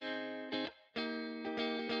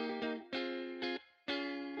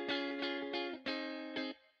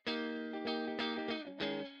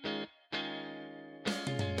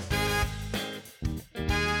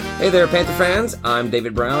Hey there, Panther fans. I'm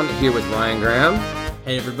David Brown, here with Ryan Graham.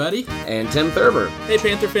 Hey, everybody. And Tim Thurber. Hey,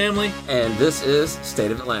 Panther family. And this is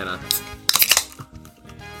State of Atlanta.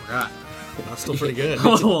 Forgot. That's still pretty good.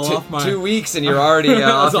 Off my... 2 weeks and you're already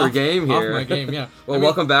off your game here. Off my game, yeah. Well,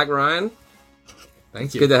 welcome back, Ryan.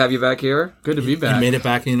 Thank you. Good to have you back here. Good to be back. You made it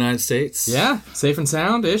back in the United States. Yeah, safe and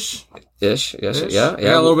sound-ish. Ish. I got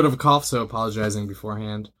a little bit of a cough, so apologizing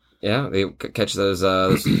beforehand. Yeah, they catch those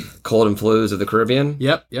cold and flus of the Caribbean.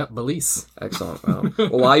 Yep, Belize. Excellent. Wow.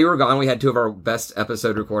 Well, while you were gone, we had two of our best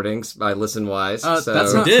episode recordings by Listen-Wise. That's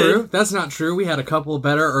not true. That's not true. We had a couple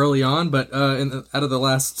better early on, but out of the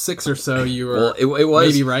last 6 or so, you were it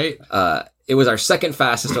was, maybe right. It was our second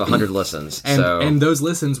fastest to 100 listens. And those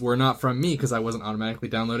listens were not from me because I wasn't automatically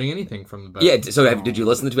downloading anything from the boat. Yeah, so did you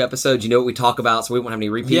listen to 2 episodes? You know what we talk about, so we won't have any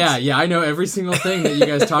repeats? Yeah, I know every single thing that you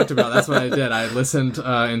guys talked about. That's what I did. I listened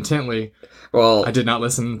intently. Well, I did not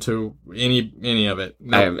listen to any of it.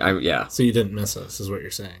 No. Yeah. So you didn't miss us, is what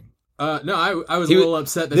you're saying. No, I was a little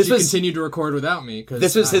upset that you continued to record without me.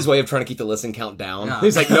 This was his way of trying to keep the listen count down. Yeah.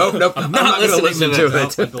 He's like, nope, I'm not going to listen to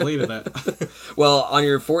it. I deleted that. Well, on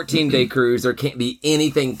your 14-day cruise, there can't be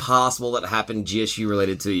anything possible that happened GSU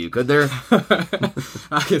related to you, could there?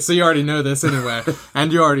 Okay, so you already know this anyway,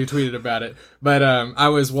 and you already tweeted about it. But I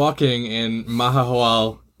was walking in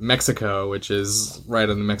Mahahual, Mexico, which is right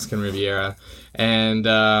on the Mexican Riviera, and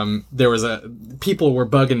people were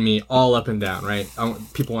bugging me all up and down, right?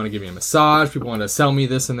 People want to give me a massage, people want to sell me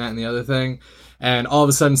this and that and the other thing, and all of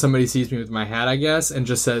a sudden somebody sees me with my hat, I guess, and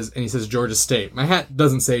he says Georgia State. My hat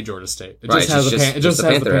doesn't say Georgia State. It just has the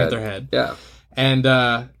Panther head. Yeah. And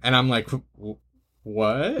I'm like,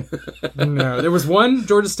 what? No, there was one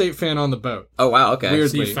Georgia State fan on the boat. Oh wow, okay.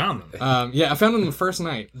 Weirdly. So you found them. Yeah, I found him the first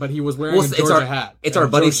night, but he was wearing a Georgia hat. It's our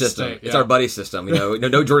buddy Georgia system. State, It's our buddy system. You know,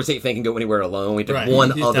 no Georgia State fan can go anywhere alone. We have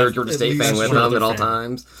one other Georgia State fan with them at all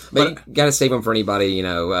times. But you got to save them for anybody,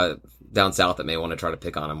 down south that may want to try to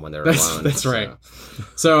pick on them when they're alone. That's right.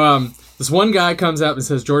 So this one guy comes up and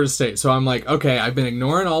says Georgia State. So I'm like, okay, I've been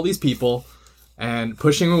ignoring all these people and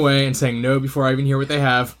pushing away and saying no before I even hear what they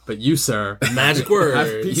have. But you, sir, magic word.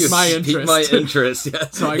 I've piqued my interest. Yeah.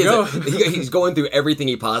 So I go. He's going through everything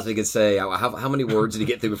he possibly could say. How many words did he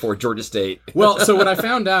get through before Georgia State? Well, so what I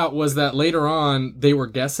found out was that later on they were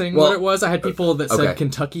guessing what it was. I had people that said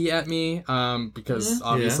Kentucky at me because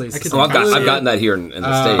obviously it's I've gotten that here in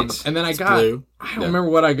the States. And then I don't remember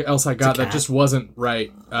what else I got that just wasn't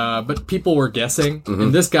right. But people were guessing,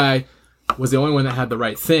 and this guy was the only one that had the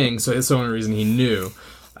right thing, so that's the only reason he knew.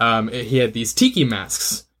 He had these tiki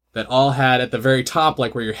masks that all had at the very top,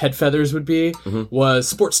 like where your head feathers would be, was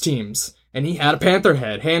sports teams. And he had a Panther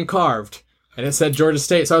head, hand-carved, and it said Georgia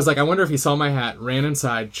State. So I was like, I wonder if he saw my hat, ran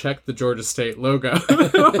inside, checked the Georgia State logo,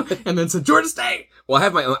 and then said, Georgia State! Well,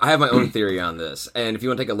 I have my own theory on this, and if you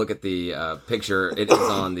want to take a look at the picture, it is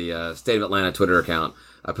on the State of Atlanta Twitter account.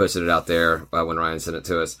 I posted it out there when Ryan sent it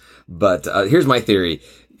to us. But here's my theory.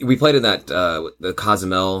 We played in that the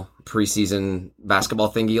Cozumel preseason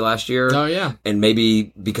basketball thingy last year. Oh yeah, and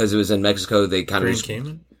maybe because it was in Mexico, they kind of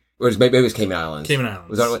Cayman. Maybe it was Cayman Islands. Cayman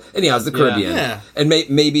Islands. Anyhow, it's the Caribbean. Yeah. And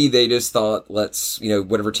maybe they just thought, let's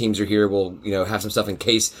whatever teams are here, we'll have some stuff in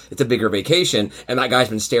case it's a bigger vacation. And that guy's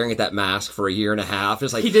been staring at that mask for a year and a half,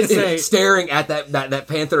 just like he did say, staring at that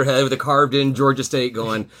Panther head with a carved in Georgia State,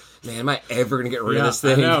 going, man, am I ever going to get rid of this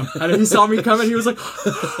thing? I know. He saw me coming. He was like,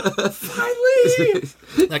 finally.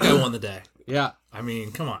 That guy won the day. Yeah. I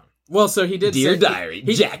mean, come on. Well, so he did Dear say... Diary,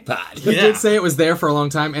 jackpot. He did say it was there for a long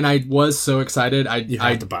time, and I was so excited. You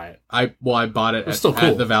had to buy it. I bought it still cool.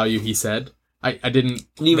 at the value he said. I didn't...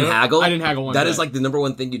 You even haggle? I didn't haggle one That bit. is like the number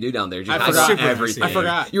one thing you do down there. I forgot everything. I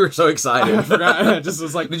forgot. You were so excited. I forgot. I just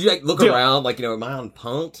was like... Did you look around like, am I on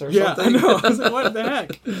punks or something? Yeah, I know. I was like, what the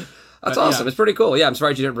heck? That's awesome. Yeah. It's pretty cool. Yeah, I'm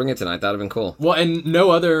surprised you didn't bring it tonight. That would have been cool. Well, and no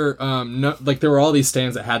other, there were all these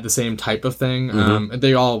stands that had the same type of thing.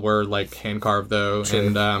 They all were like hand carved though,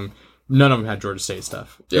 and none of them had Georgia State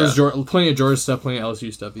stuff. Yeah. There was plenty of Georgia stuff, plenty of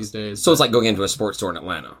LSU stuff these days. So it's like going into a sports store in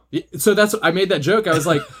Atlanta. So I made that joke. I was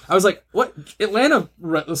like, what? Atlanta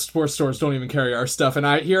sports stores don't even carry our stuff, and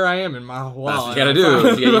here I am in my wall. That's what you gotta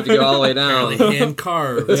do. You have to go all the way down. Hand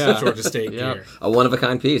carved Georgia State gear. A one of a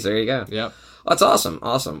kind piece. There you go. Yep. That's awesome.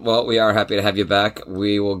 Awesome. Well, we are happy to have you back.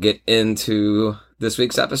 We will get into this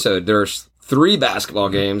week's episode. There's 3 basketball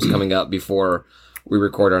games coming up before we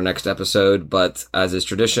record our next episode, but as is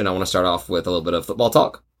tradition, I want to start off with a little bit of football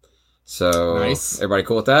talk. So, nice. Everybody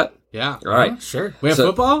cool with that? Yeah. All right. Sure. We have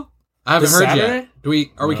football? I haven't heard Saturday? yet.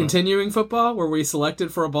 Are we continuing football? Were we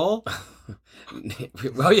selected for a bowl?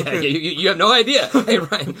 Well, yeah, you have no idea. Hey,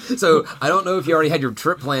 Ryan. So I don't know if you already had your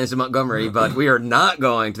trip plans to Montgomery, but we are not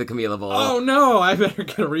going to the Camila Bowl. Oh no! I better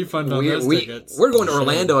get a refund on those tickets. We're going to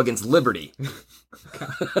Orlando against Liberty.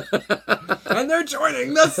 And they're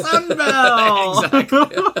joining the Sun Belt.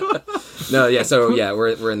 Exactly. No, yeah. So yeah,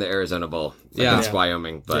 we're in the Arizona Bowl. Yeah. It's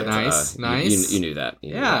Wyoming, but Nice. You knew that. You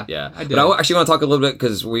knew Yeah, that. Yeah. I did. But I actually want to talk a little bit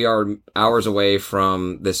because we are hours away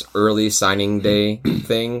from this early signing day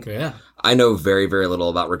thing. Yeah. I know very, very little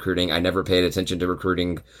about recruiting. I never paid attention to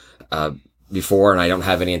recruiting before, and I don't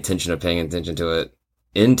have any intention of paying attention to it.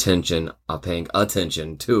 Paying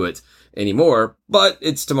attention to it anymore. But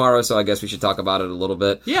it's tomorrow, so I guess we should talk about it a little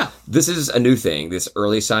bit. Yeah. This is a new thing. This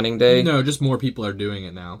early signing day. No, just more people are doing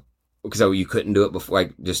it now. So you couldn't do it before,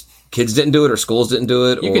 like, just kids didn't do it or schools didn't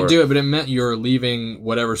do it? You could do it, but it meant you're leaving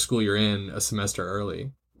whatever school you're in a semester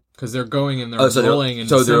early. Because they're going and they're rolling in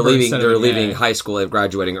so they're December leaving. instead of They're in leaving May. high school. They're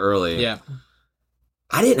graduating early. Yeah.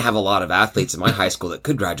 I didn't have a lot of athletes in my high school that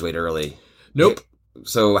could graduate early. Nope.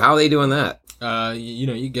 So how are they doing that?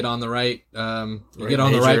 You get on the right, Right get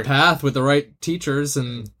on the major. right path with the right teachers,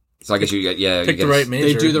 and So I guess you get Pick the right major.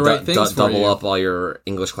 they do the right things for double you. up all your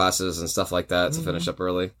English classes and stuff like that to finish up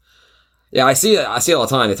early. Yeah, I see it all the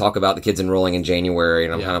time. They talk about the kids enrolling in January,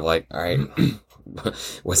 and I'm kind of like, all right,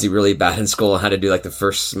 was he really bad in school and had to do like the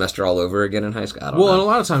first semester all over again in high school? I don't Well, and know. a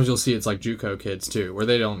lot of times you'll see it's like JUCO kids too, where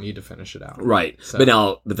they don't need to finish it out. Right. So- But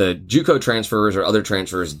the JUCO transfers or other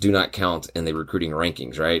transfers do not count in the recruiting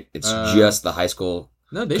rankings, right? It's just the high school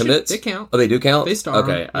No, they commits. they count. Oh, they do count? They star 'em.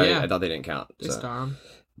 Okay. Yeah. I thought they didn't count. They so. star 'em.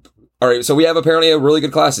 All right. So we have apparently a really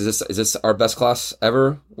good class. Is this our best class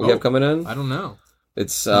ever we have coming in? I don't know.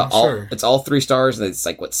 It's Not all sure. it's all 3 stars, and it's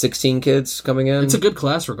like 16 kids coming in. It's a good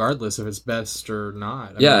class regardless if it's best or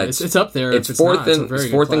not. I Yeah, mean, it's up there. It's if fourth not, it's a in very it's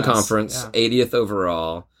good fourth in class. conference, Yeah. 80th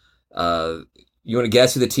overall. You want to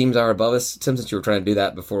guess who the teams are above us, Tim? Since you were trying to do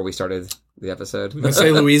that before we started the episode. Let's say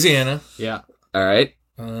Louisiana. Yeah, All right.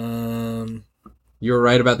 you were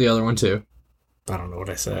right about the other one too. I don't know what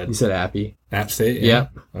I You said. said Appy. App State. Yeah.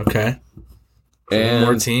 Okay. And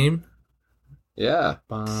One more team. yeah.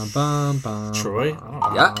 Bum, bum, bum, Troy?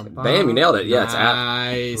 bum, Yeah, bum, bam, you nailed it. Yeah, it's App.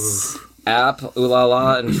 Nice. App, Ooh La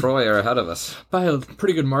La, and Troy are ahead of us. By a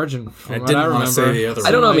pretty good margin from I what didn't I want remember. to say the other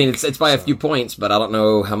I don't know. I one. mean, it's by a few points, but I don't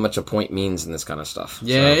know how much a point means in this kind of stuff.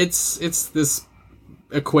 Yeah, So. it's this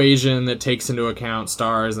equation that takes into account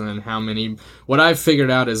stars and then how many. What I've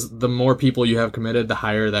figured out is the more people you have committed, the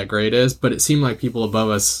higher that grade is. But it seemed like people above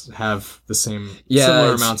us have the similar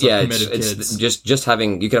amounts of committed kids. It's just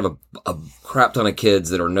having, you can have a crap ton of kids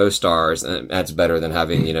that are no stars, and that's better than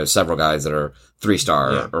having, several guys that are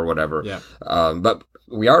 3-star Yeah. or whatever. Yeah. But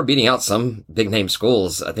we are beating out some big name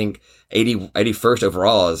schools. I think 81st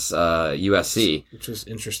overall is USC, Which is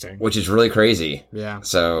interesting. which is really crazy. Yeah.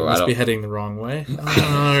 So I Must don't, be heading the wrong way.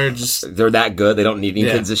 Or just they're that good. They don't need any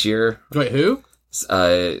Yeah. kids this year. Wait, who?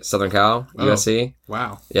 Southern Cal, Oh. USC.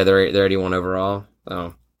 Wow. Yeah, they're 81 overall.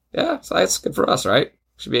 So yeah, so that's good for us, right?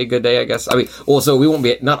 Should be a good day, I guess. I mean, so we won't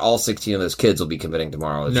be. Not all 16 of those kids will be committing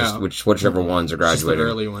tomorrow. It's No. just whichever ones are Just the graduating.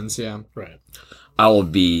 early ones, yeah. right. I will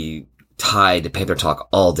be tied to Panther Talk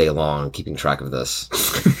all day long, keeping track of this.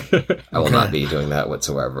 I will not be doing that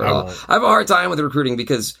whatsoever. I won't. I have a hard time with recruiting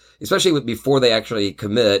because, especially before they actually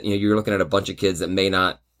commit, you're looking at a bunch of kids that may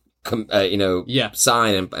not, Yeah.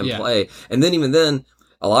 sign and Yeah. play, and then even then,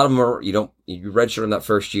 a lot of them are you redshirt them that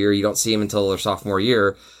first year. You don't see them until their sophomore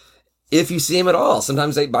year. If you see them at all,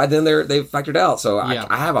 sometimes by then they've factored out. So Yeah.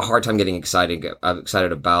 I have a hard time getting excited. I'm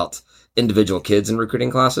excited about individual kids in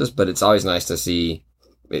recruiting classes, but it's always nice to see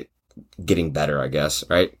it getting better, I guess,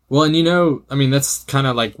 right? Well, and I mean, that's kind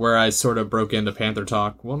of like where I sort of broke into Panther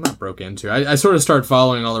Talk. Well, not broke into. I sort of started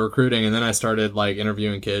following all the recruiting, and then I started like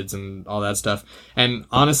interviewing kids and all that stuff. And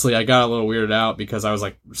honestly, I got a little weirded out because I was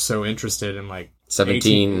like so interested in like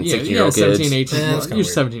 17, 18, 16-year-old 17, kids. 18, Yeah, well, that's kinda you're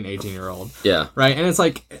weird. 17, 18-year-old, Yeah. right? And it's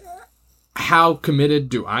like, how committed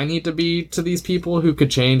do I need to be to these people who could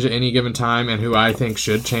change at any given time and who I think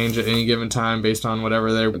should change at any given time based on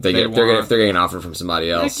whatever they If they're want? getting an offer from somebody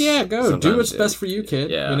else. Heck yeah, go. Do sometimes, what's yeah. best for you,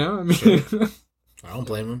 kid. Yeah. You know? I mean, I don't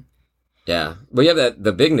blame him. Yeah. But yeah,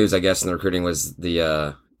 the big news, I guess, in the recruiting was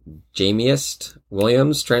the Jamiest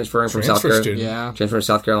Williams transferring from South Transfer Carolina. student. yeah. Transferring from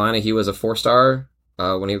South Carolina. He was a 4-star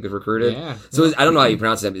when he was recruited. Yeah. So I don't know how you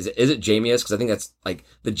pronounce it. Is it Jamiest? Because I think that's like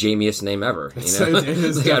the Jamiest name ever. You So know? it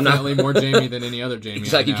is Like, I'm not- definitely more Jamie than any other Jamie.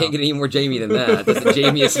 It's like I you know. can't get any more Jamie than that. That's the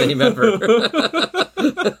Jamiest name ever.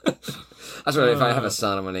 That's right. If I have a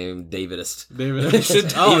son, I'm gonna name him Davidist. David.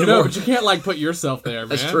 should Oh be no, more- but you can't like put yourself there, man.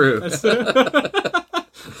 That's true.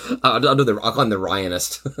 I'll call him the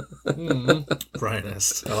Ryanist.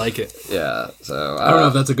 Brightest. I like it. Yeah. So I don't know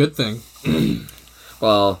if that's a good thing.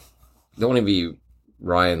 well, don't want to be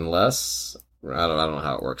Ryan less. I don't know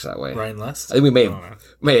how it works that way. Ryan Less. I think we I don't know.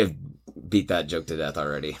 may have beat that joke to death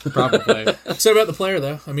already. Probably. So about the player,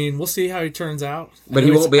 though, I mean, we'll see how he turns out. But I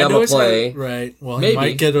he know won't be I able know to it's play. Right. Well, Maybe. he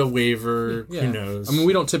might get a waiver. Yeah. Who knows? I mean,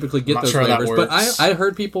 we don't typically get Not those sure how that waivers, but works. I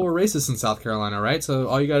heard people were racist in South Carolina, right? So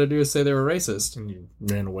all you got to do is say they were racist. And you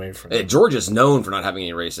ran away from Hey, it. Georgia's known for not having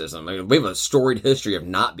any racism. I mean, we have a storied history of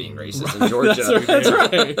not being racist in Georgia. That's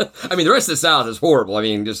right. I mean, the rest of the South is horrible. I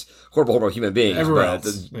mean, just horrible human beings. Everywhere but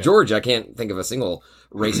else, yeah. Georgia, I can't think of a single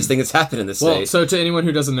racist thing that's happened in the Well, state. so to anyone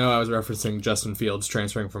who doesn't know, I was referencing Justin Fields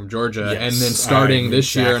transferring from Georgia Yes, and then starting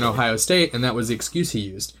this year in exactly. Ohio State, and that was the excuse he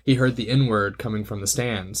used. He heard the N-word coming from the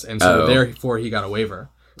stands, and so Oh. therefore he got a waiver.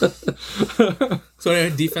 So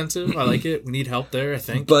anyway, defensive, I like it. We need help there, I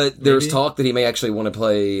think. But there's maybe. talk that he may actually want to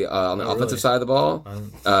play on the Oh, offensive really? side of the ball. I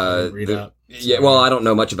didn't read up. Yeah, well, I don't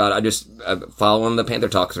know much about it. I just following the Panther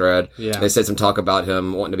Talk thread. Yeah. They said some talk about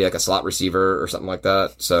him wanting to be like a slot receiver or something like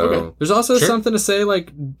that. So, Okay. There's also Sure. something to say,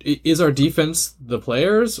 like, is our defense the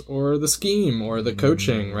players or the scheme or the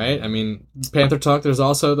coaching, right? I mean, Panther Talk, there's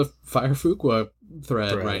also the Fire Fuqua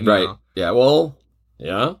thread right now. right. Yeah, well,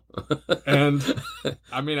 yeah. And,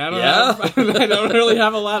 I mean, I don't Yeah? I don't really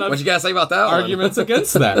have a lot What of you gotta say about that one? arguments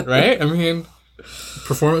against that, right? I mean,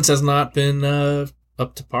 Performance has not been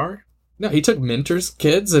up to par. no, he took Minter's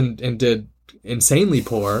kids and did insanely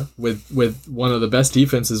poor with one of the best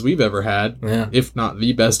defenses we've ever had, Yeah. if not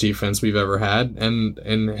the best defense we've ever had,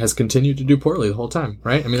 and has continued to do poorly the whole time,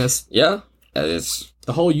 right? I mean, that's Yeah. It's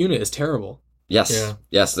the whole unit is terrible. yes, Yeah.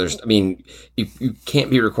 yes. I mean, you can't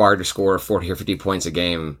be required to score 40 or 50 points a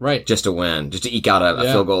game, Right. Just to win, just to eke out a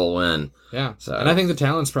Yeah. field goal win. Yeah. So- And I think the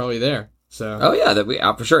talent's probably there. So Oh yeah, that we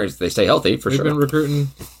for sure. They stay healthy for we've sure. been recruiting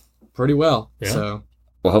pretty well. Yeah. So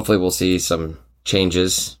Well, hopefully we'll see some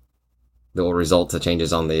changes that will result to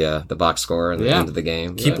changes on the box score and the Yeah. end of the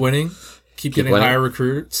game. Keep winning. Keep getting winning. higher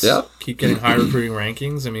recruits. Yeah. Keep getting higher recruiting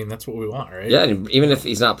rankings. I mean, that's what we want, right? Yeah, and even if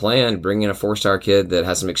he's not playing, bring in a 4-star kid that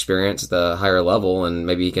has some experience at the higher level, and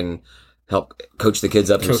maybe he can help coach the kids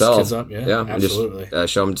up Coach himself. kids up, yeah, and absolutely.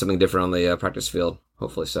 just show them something different on the practice field.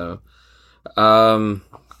 Hopefully so.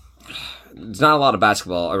 There's not a lot of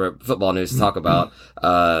basketball or football news to talk about.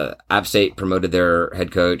 App State promoted their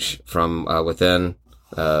head coach from within,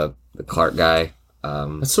 the Clark guy.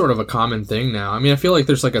 that's sort of a common thing now. I mean, I feel like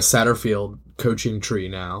there's like a Satterfield coaching tree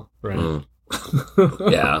now. Right.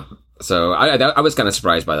 Yeah. So I was kind of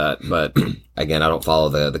surprised by that, but again, I don't follow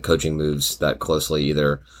the coaching moves that closely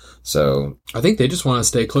either. So I think they just want to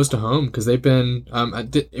stay close to home because they've been.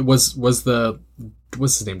 It was the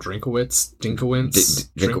what's his name? Drinkowitz.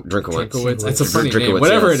 Drinkowitz. It's a funny name. Drinkowitz,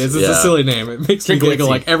 Whatever yes. it is, it's Yeah. a silly name. It makes me Drinkowitz. giggle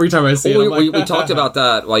like every time I see it. Well, I'm like, we talked about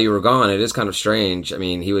that while you were gone. It is kind of strange. I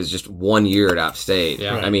mean, he was just 1 year at App State.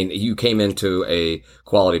 Yeah. I mean, you came into a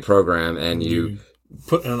quality program and you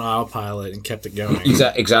Put in an autopilot and kept it going.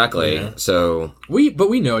 exactly. Yeah. So but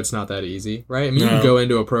we know it's not that easy, right? I mean, you can No. go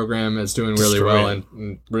into a program that's doing really Destroy well it.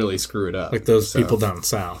 and really screw it up. Like those So, people down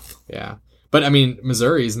south. Yeah. But I mean,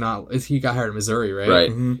 Missouri's not. He got hired at Missouri, right? right.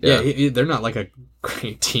 Mhm. Yeah, they're not like a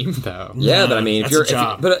great team though. Yeah, but I mean, That's if you're, a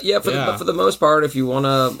job. but yeah, for Yeah. The, for the most part, if you want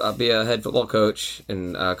to be a head football coach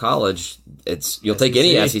in college, you'll take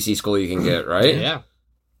any SEC school you can get, right? Yeah.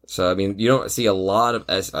 So I mean, you don't see a lot of.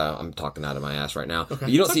 I'm talking out of my ass right now. Okay.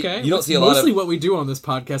 You don't It's see. okay. You don't It's see a lot mostly of. what we do on this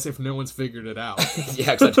podcast if no one's figured it out.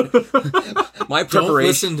 Yeah, exactly. My Don't preparation.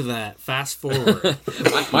 listen to that. Fast forward.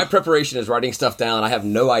 My preparation is writing stuff down. I have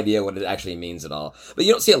no idea what it actually means at all. But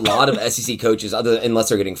you don't see a lot of SEC coaches, unless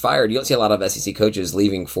they're getting fired. You don't see a lot of SEC coaches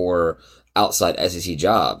leaving for outside SEC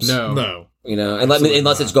jobs. No. No. You know, Absolutely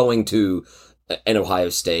unless not. it's going to an Ohio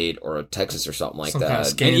State or a Texas or something like Some kind of that.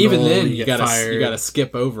 scandal. And even then, you you get gotta fired.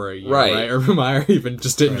 skip over a year, Right. right? Urban Meyer even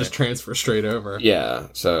just didn't Right. just transfer straight over. Yeah,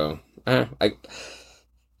 so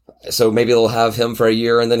so maybe they'll have him for a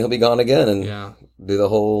year and then he'll be gone again and Yeah. do the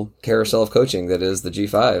whole carousel of coaching that is the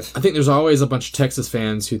G5. I think there's always a bunch of Texas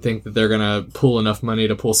fans who think that they're gonna pull enough money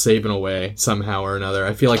to pull Saban away somehow or another.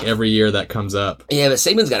 I feel like every year that comes up. Yeah, but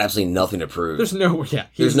Saban's got absolutely nothing to prove. There's no,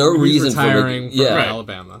 There's no reason for him to- retiring from yeah.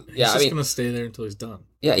 Alabama. He's Yeah, just I mean, going to stay there until he's done.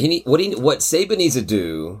 yeah, what Saban needs to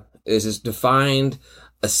do is to find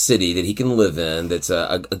a city that he can live in that's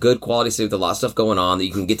a good quality city with a lot of stuff going on that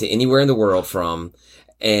you can get to anywhere in the world from,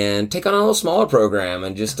 and take on a little smaller program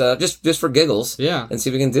and just for giggles, Yeah. and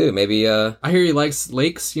see what we can do. Maybe, I hear he likes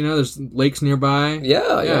lakes. You know, there's lakes nearby.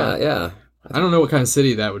 yeah. I don't know what kind of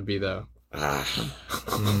city that would be though.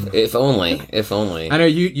 If only. If only. I know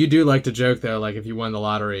you do like to joke though, like if you won the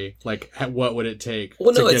lottery, like what would it take?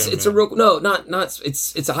 Well, no, to it's get it's him a real no, not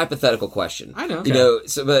it's a hypothetical question. I know. You know,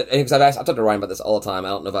 so but because I've talked to Ryan about this all the time. I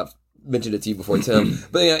don't know if I've mentioned it to you before, Tim.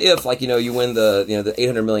 But if like you win the the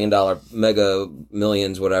 $800 million Mega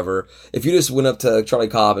Millions, whatever. If you just went up to Charlie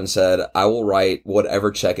Cobb and said, "I will write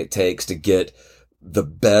whatever check it takes to get the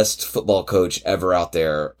best football coach ever out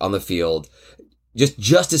there on the field,"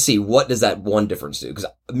 just to see what does that one difference do? Because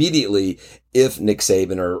immediately, if Nick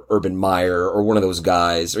Saban or Urban Meyer or one of those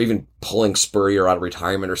guys, or even pulling Spurrier out of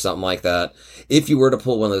retirement or something like that, if you were to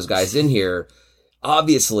pull one of those guys in here,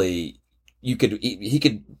 obviously he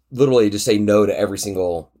could literally just say no to every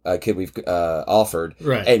single kid we've offered,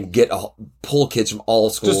 Right. and pull kids from all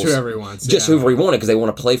schools, Just whoever he wants. just yeah. whoever he wanted because they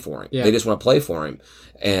want to play for him. Yeah. They just want to play for him,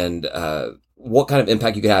 and what kind of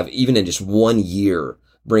impact you could have even in just 1 year.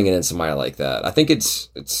 Bringing in somebody like that, I think it's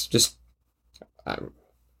just.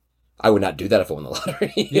 I would not do that if I won the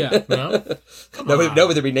lottery. Yeah, No? no, but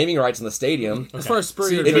there'd be naming rights in the stadium. As far as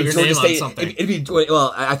Spurrier, It'd be It'd your be name Georgia on State. something. It'd be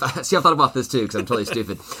well. I thought about this too because I'm totally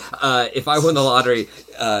stupid. If I won the lottery,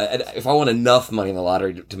 and if I won enough money in the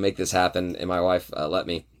lottery to make this happen, and my wife let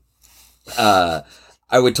me, I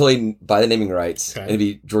would totally buy the naming rights, Okay. and it'd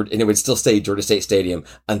be Georgia, and it would still stay Georgia State Stadium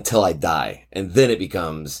until I die, and then it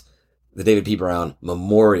becomes the David P. Brown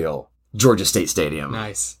Memorial Georgia State Stadium.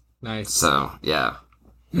 nice. So yeah,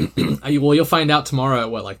 Well, you'll find out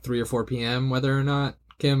tomorrow at like 3 or 4 p.m. whether or not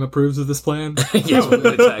Kim approves of this plan. yes, we'll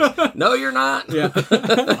get a text. No, you're not. Yeah.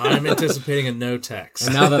 I'm anticipating a no text.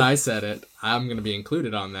 And now that I said it, I'm going to be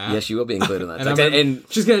included on that. Yes, you will be included in that. And, text. And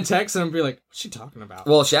she's going to text and I'm be like, what's she talking about?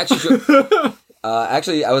 well, she actually.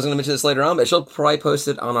 Actually, I was going to mention this later on, but she'll probably post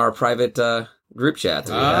it on our private group chat.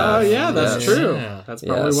 that we have. Yeah, that's Yes. true. Yeah. That's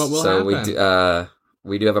probably Yes, what will so happen.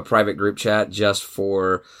 we do have a private group chat just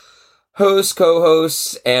for hosts,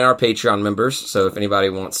 co-hosts, and our Patreon members. So if anybody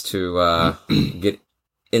wants to get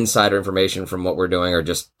insider information from what we're doing or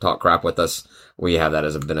just talk crap with us, we have that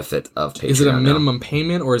as a benefit of Patreon. Is it a now. minimum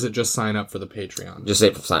payment or is it just sign up for the Patreon? Just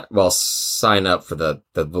sign up for the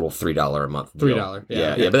little $3 a month. deal. $3,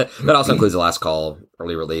 yeah. yeah. But that also includes the last call,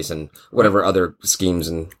 early release, and whatever other schemes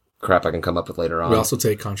and crap I can come up with later on. We also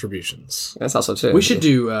take contributions. That's also too. We should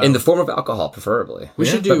do in the form of alcohol, preferably. we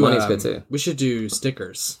Yeah, should but do money's good too. We should do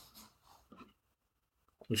stickers.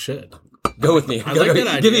 We should. Go with me. I like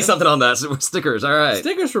that Give me idea. something on that. So, stickers. All right.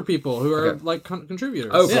 Stickers for people who are Okay. like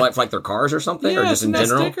contributors. Oh, for Yeah. like their cars or something, yeah, or just in send us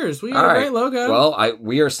general. stickers. We All got a right. great logo. Well,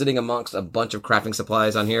 we are sitting amongst a bunch of crafting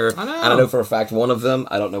supplies on here. I know. And I know for a fact one of them.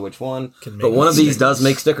 I don't know which one, Can make but one of these stickers. does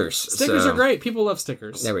make stickers. stickers so- are great. People love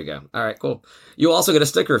stickers. There we go. All right, cool. You also get a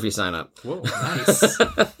sticker if you sign up. Whoa, nice.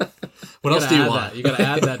 What else do you want? That. You got to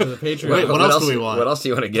add that to the Patreon. Wait, what else do we want? What else do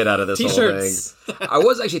you want to get out of this T-shirts. whole thing? I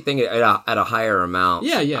was actually thinking at a higher amount.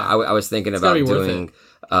 Yeah. I was thinking It's about gotta be worth doing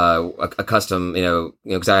a custom,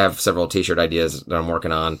 because I have several T-shirt ideas that I'm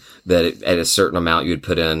working on. That at a certain amount you would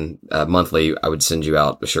put in monthly, I would send you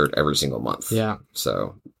out a shirt every single month. Yeah.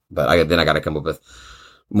 So, but I got to come up with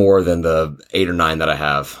more than the 8 or 9 that I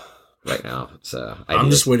have right now. So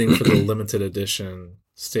I'm just waiting for the limited edition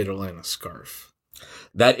State of Atlanta scarf.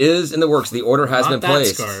 that is in the works. The order has Not been that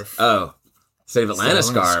placed. scarf. Oh, State of Atlanta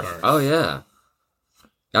State of Atlanta scarf. scarf. Oh yeah.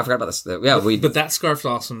 I forgot about this. Yeah, But that scarf's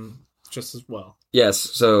awesome just as well. Yes.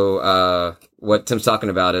 So, what Tim's talking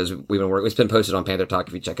about is it's been posted on Panther Talk.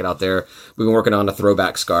 If you check it out there, we've been working on a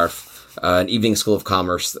throwback scarf, an Evening School of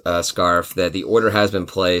Commerce scarf that the order has been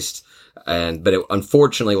placed, but it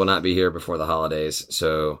unfortunately will not be here before the holidays.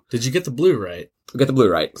 So Did you get the blue right? we get the blue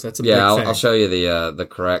right. That's a yeah. big I'll thing. show you the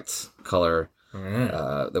correct color All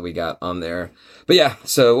right. that we got on there. But yeah,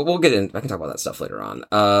 so we'll get in. I can talk about that stuff later on.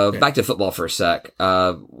 Back to football for a sec.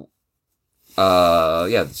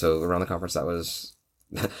 Yeah. So around the conference,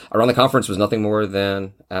 was nothing more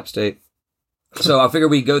than App State. So I figure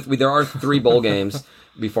there are 3 bowl games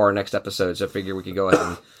before our next episode. So I figure we could go ahead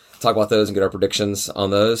and talk about those and get our predictions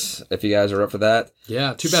on those. If you guys are up for that.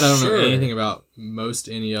 Yeah. Too bad I don't Sure. know anything about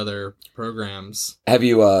any other programs. Have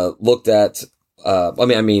you looked at?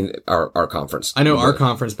 I mean our conference. I know our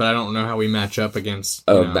conference, but I don't know how we match up against.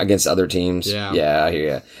 Against other teams. Yeah. Yeah, I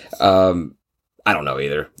hear you. I don't know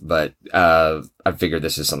either, but I figured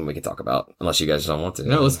this is something we can talk about, unless you guys don't want to.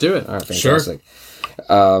 No, let's do it. All right, Sure. fantastic.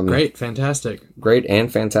 Great, fantastic. Great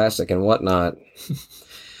and fantastic and whatnot.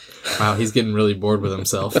 Wow, he's getting really bored with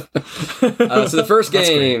himself. So the first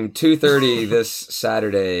game, 2:30 this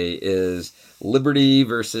Saturday, is Liberty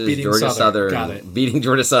versus Beating Georgia Southern. Southern. Got it. Beating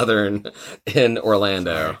Georgia Southern in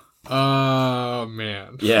Orlando. Oh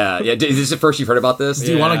man. Yeah. Is this the first you've heard about this?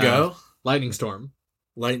 Do you want to Yeah. go? Lightning storm.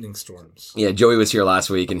 Lightning storms. Yeah, Joey was here last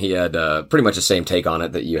week, and he had pretty much the same take on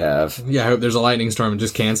it that you have. Yeah, I hope there's a lightning storm and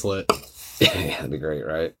just cancel it. Yeah, that'd be great,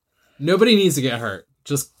 right? Nobody needs to get hurt.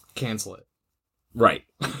 Just cancel it. Right.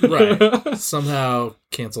 Right. Somehow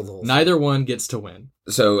cancel the whole thing. Neither one gets to win.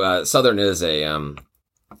 So Southern is a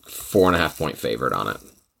 4.5 point favorite on it.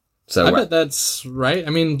 So I bet that's right. I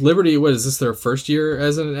mean, Liberty, what is this, their first year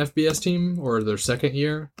as an FBS team or their second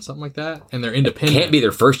year? Something like that? And they're independent. can't be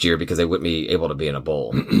their first year because they wouldn't be able to be in a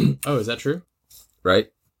bowl, Oh, is that true? right?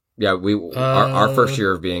 Yeah, our first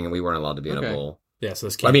year of being, we weren't allowed to be in a Okay. bowl. Yeah, so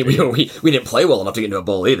this can't I mean, be. we didn't play well enough to get into a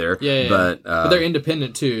bowl either. Yeah. But they're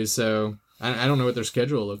independent too, so I don't know what their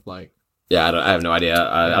schedule looked like. yeah, I have no idea.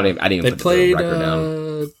 I didn't even They put played. the record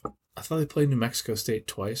down. I thought they played New Mexico State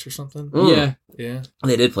twice or something. Mm. Yeah, Yeah.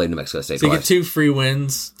 They did play New Mexico State So you get twice. 2 free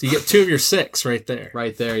wins. You get 2 of your 6 right there.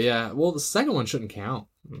 right there, yeah. Well, the second one shouldn't count.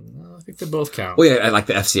 Well, I think they both count. Well, yeah, I like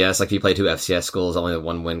the FCS. Like if you play 2 FCS schools, only the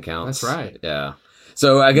 1 win counts. That's right. Yeah.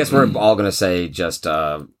 So I guess we're all gonna say just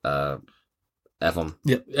F them. F them.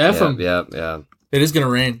 Yeah. It is going to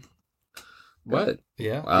rain. What?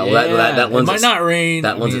 Yeah. Well, Yeah. that It lends might us- not rain.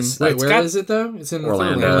 that I one's mean, it's- Wait, it's where got- is it though? It's in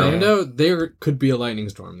Orlando. Orlando. There could be a lightning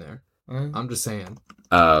storm there. Uh, I'm just saying.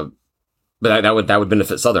 but that would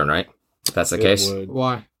benefit Southern, right? If that's the it case, would.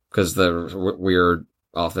 Why? because the weird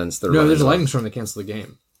offense. The No, there's a runs lightning off. storm that canceled the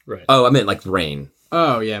game. Right. Oh, I meant like rain.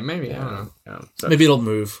 Oh yeah, maybe. I don't know. Yeah. So, Maybe it'll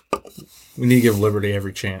move. We need to give Liberty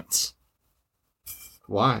every chance.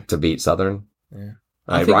 Why? to beat Southern. Yeah.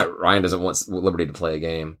 I think- Ryan doesn't want Liberty to play a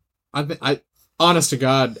game. I honest to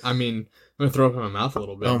God, I mean, I'm gonna throw up in my mouth a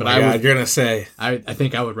little bit, Oh but my I God, would, you're going to say I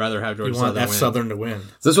think I would rather have you Georgia want Southern F win. Southern to win.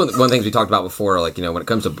 So this one of the things we talked about before, like, you know, when it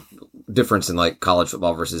comes to difference in like college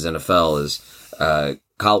football versus NFL is,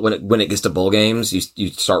 when it gets to bowl games, you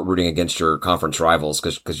start rooting against your conference rivals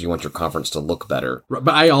because you want your conference to look better. But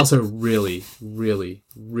I also really, really,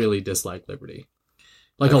 really dislike Liberty,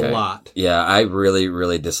 like Okay. a lot. Yeah, I really,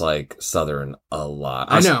 really dislike Southern a lot.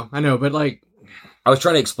 I know, but like, I was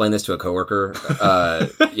trying to explain this to a coworker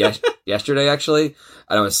yesterday, actually.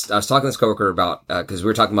 And I was talking to this coworker about because we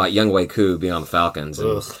were talking about Young Wei Koo being on the Falcons, and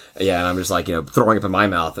Ugh. yeah, and I'm just like, you know, throwing up in my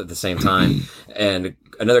mouth at the same time. And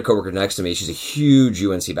another coworker next to me, she's a huge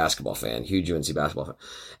UNC basketball fan,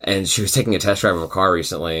 and she was taking a test drive of a car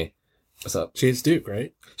recently. What's up? She hates Duke,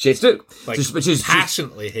 right? She hates Duke, Like, but she's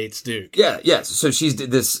passionately hates Duke. yeah, yes. So she's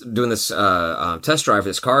doing this test drive for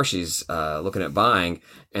this car she's looking at buying,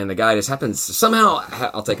 and the guy just happens somehow.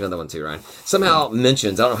 I'll take another one too, Ryan. Somehow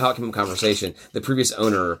mentions, I don't know how it came in conversation. The previous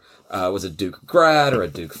owner was a Duke grad or a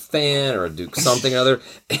Duke fan or a Duke something or other.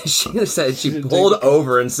 And she said she pulled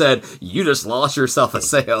over and said, "You just lost yourself a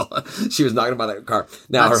sale." She was not going to buy that car.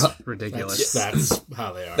 Now that's her, ridiculous. That's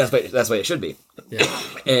how they are. that's the way it should be. Yeah.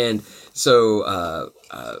 And so,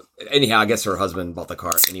 anyhow, I guess her husband bought the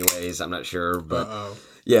car anyways. I'm not sure, but Uh-oh.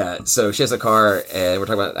 yeah. So she has a car, and we're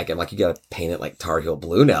talking about like, I'm like, you got to paint it like Tar Heel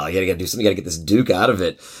blue now. You got to do something. You got to get this Duke out of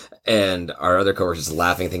it. And our other coworkers just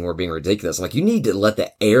laughing, thinking we're being ridiculous. I'm like, you need to let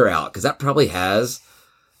the air out because that probably has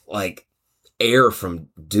like air from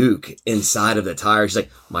Duke inside of the tire. She's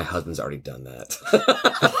like, my husband's already done that.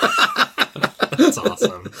 That's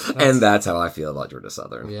awesome. And that's how I feel about Georgia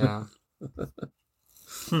Southern. Yeah.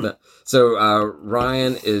 So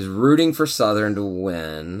Ryan is rooting for Southern to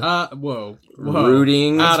win. Whoa.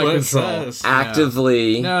 Rooting Out of what it control. says.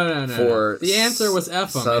 actively No. for The answer was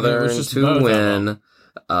F 'em, and it Southern was just to both of 'em. win.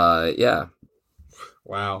 Yeah,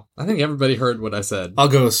 Wow. I think everybody heard what I said. I'll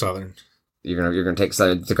go with Southern. you're gonna take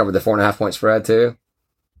Southern to cover the 4.5 point spread too.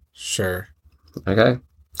 Sure. Okay.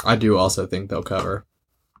 I do also think they'll cover.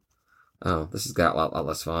 Oh, this has got a lot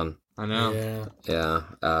less fun. I know. Yeah.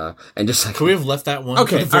 Yeah. And just like Can we have left that one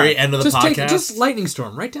Okay, for the very all right. end of the just podcast? just lightning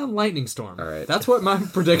storm. Write down lightning storm. All right. That's what my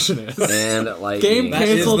prediction is. and like Game That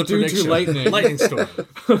is canceled the due to prediction. lightning. Lightning storm.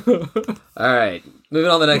 All right, moving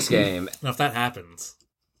on to the next game. Now, if that happens,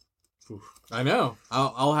 I know.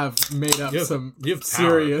 I'll have made up You have- some you have power.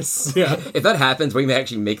 serious. Yeah. If that happens, we may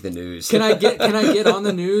actually make the news. Can I get on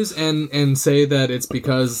the news and say that it's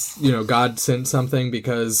because, you know, God sent something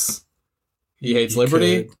because he hates You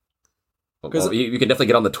liberty? could. Well, you can definitely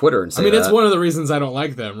get on the Twitter and say I mean, it's that. one of the reasons I don't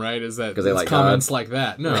like them, right? Is that 'Cause they it's like comments God. like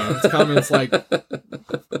that. No, it's comments like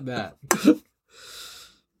that.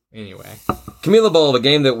 Anyway, Camila Bowl, the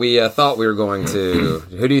game that we thought we were going to.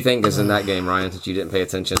 Who do you think is in that game, Ryan, since you didn't pay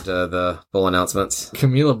attention to the bowl announcements?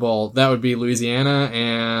 Camila Bowl, that would be Louisiana,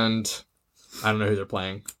 and I don't know who they're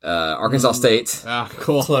playing. Arkansas State Ah,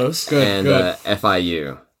 cool. Close. Good, and good.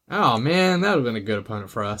 FIU. Oh man, that would have been a good opponent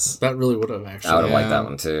for us. That really would have I would actually. have liked Yeah. that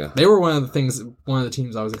one too. They were one of the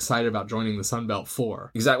teams I was excited about joining the Sun Belt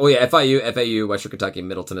for. Exactly. Well, yeah, FIU, Western Kentucky,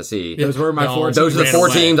 Middle Tennessee. Those were my No, four. Those are the ran four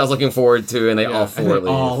away. teams I was looking forward to, and they Yeah, all four and they leave.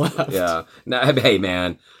 all left. Yeah. Now, hey,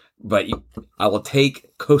 man, but I will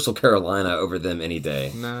take Coastal Carolina over them any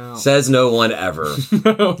day. No. Says no one ever.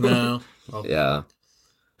 No. Well, Yeah.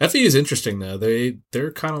 FAU is interesting though.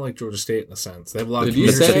 They're kind of like Georgia State in a sense. They have a lot Did of you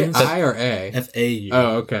commuter say students. I or A? FAU.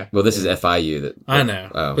 Oh, okay. Well, this is FIU. That I know,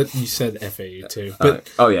 Oh. but you said FAU too.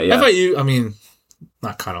 But oh yeah, yeah. FIU, I mean,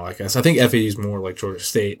 not kind of like us. I think FAU is more like Georgia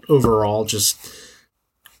State overall. Just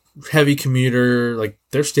heavy commuter. Like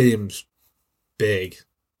their stadium's big.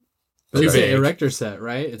 But Too it's an big. erector set,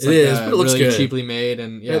 right? It's It like is, but it looks really good. cheaply made,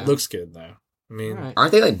 and yeah, It looks good though. I mean, All right.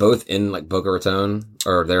 Aren't they like both in like Boca Raton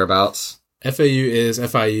or thereabouts?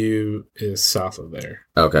 FIU is south of there,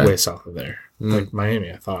 Okay. way south of there, Mm. like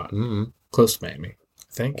Miami. I thought Mm-mm. close to Miami.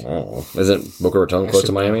 I think. Oh, isn't Boca Raton close to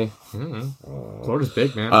should know. Miami? Mm-mm. Florida's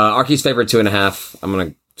big, man. Archie's favorite 2.5. I'm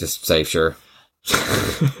gonna just say sure.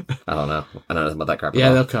 I don't know. I don't know about that crap. yeah, at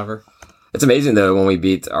all. they'll cover. It's amazing though when we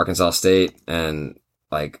beat Arkansas State and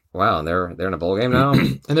like wow, they're in a bowl game now.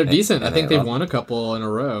 And they're decent. I and think they they've love- won a couple in a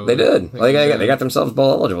row. They did. I think Like they got themselves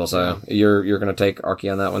bowl eligible. So you're gonna take Archie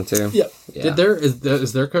on that one too. Yeah. Yeah.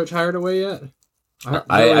 Is their coach hired away yet? I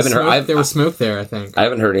There was haven't heard- smoke- I've- there was smoke there, I think. I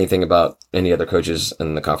haven't heard anything about any other coaches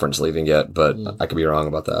in the conference leaving yet, but Hmm. I could be wrong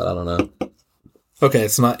about that. I don't know. Okay,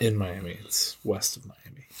 it's not in Miami. It's west of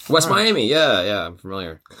Miami. West All right. Miami, yeah, I'm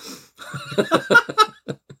familiar.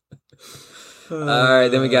 All right,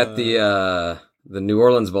 then we got the New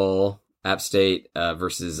Orleans Bowl, App State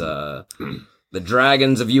versus the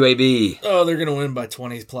Dragons of UAB. Oh, they're gonna win by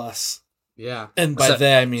 20 plus. Yeah. And by So-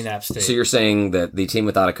 that I mean App State. So you're saying that the team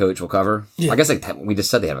without a coach will cover? Yeah. I guess we just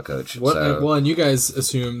said they have a coach. What, so. well, and you guys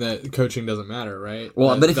assume that coaching doesn't matter, right?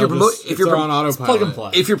 Well, but if you're they're on autopilot, plug and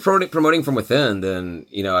play. If you're promoting from within, then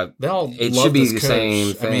They all it love should be this the coach.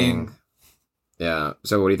 same thing. I mean, Yeah.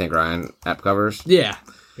 So what do you think, Ryan? App covers? Yeah,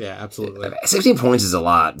 yeah, absolutely. 16 points is a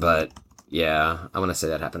lot, but yeah, I'm gonna say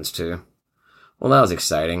that happens too. Well, that was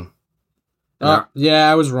exciting.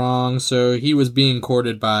 Yeah, I was wrong. So he was being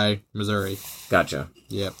courted by Missouri. Gotcha.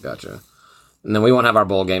 Yep. Gotcha. And then we won't have our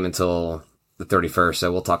bowl game until the 31st,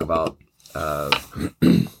 so we'll talk about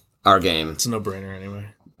our game. it's a no-brainer anyway.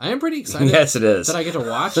 I am pretty excited Yes, it is. that I get to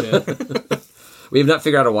watch it. We have not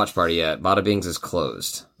figured out a watch party yet. Bada Bing's is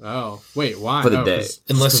closed. Oh, wait, why? For the Oh, day. 'cause-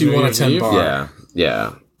 Unless 'cause you we want a leave? 10 bar. Yeah.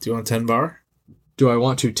 Yeah. Do you want a 10 bar? Do I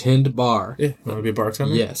want to tend bar? Yeah. You want to be a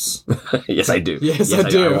bartender? Yes. Yes, I do. Yes, I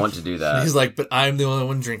do. I want to do that. He's like, but I'm the only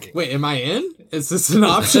one drinking. Wait, am I in? Is this an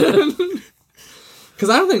option? Because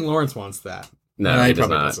I don't think Lawrence wants that. No, No, he he does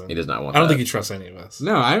probably not. doesn't. He does not want I don't that. think he trusts any of us.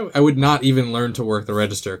 No, I would not even learn to work the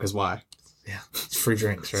register. Because why? Yeah. It's free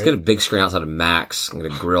drinks, Let's right? get a big screen outside of Max and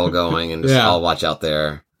get a grill going and just Yeah. all watch out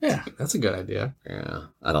there. Yeah. That's a good idea. Yeah.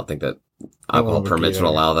 I don't think that I alcohol won't permits be would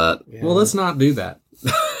there. allow that. Yeah. Well, let's not do that.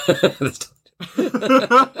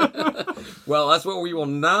 Well, that's what we will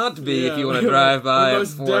not be if Yeah. you want to drive by We at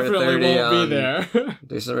most 4:30 definitely won't on be there.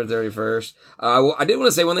 December 31st. I did want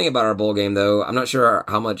to say one thing about our bowl game, though. I'm not sure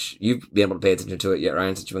how much you've been able to pay attention to it yet,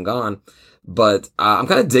 Ryan, since you've been gone. But I'm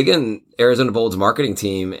kind of digging Arizona Bowl's marketing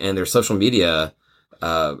team and their social media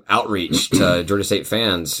outreach to Georgia State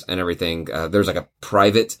fans and everything. There's like a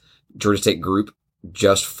private Georgia State group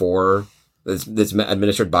just for that's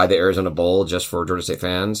administered by the Arizona Bowl just for Georgia State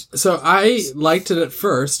fans. So I liked it at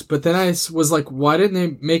first, but then I was like, why didn't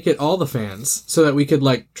they make it all the fans so that we could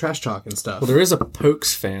like trash talk and stuff? Well, there is a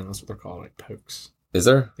Pokes fan. That's what they're called, like Pokes. Is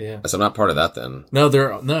there? Yeah. So I'm not part of that then. No,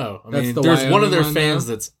 no. I That's mean, the there's one Wyoming of their one fans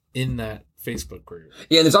now? that's in that Facebook group.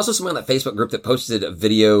 Yeah, and there's also someone on that Facebook group that posted a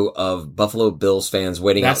video of Buffalo Bills fans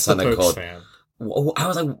waiting That's the outside the Pokes cold. fan. I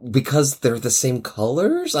was like, because they're the same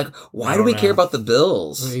colors? Like, why I do we don't care know. about the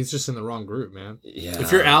Bills? He's just in the wrong group, man. Yeah.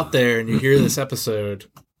 If you're out there and you hear this episode,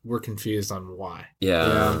 we're confused on why. Yeah.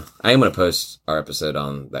 Yeah. I am going to post our episode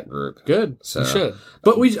on that group. Good. So, You should.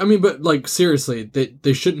 But but like seriously,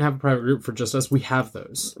 they shouldn't have a private group for just us. We have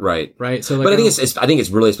those, right. right? So like, But I think I think it's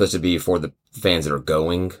really supposed to be for the fans that are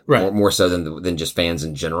going, Right. more so than just fans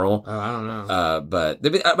in general. oh, I don't know. But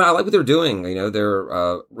I like what they're doing. You know,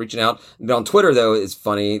 they're reaching out. But on Twitter, though, it's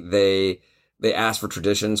funny. They ask for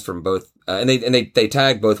traditions from both, and they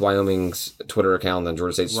tag both Wyoming's Twitter account and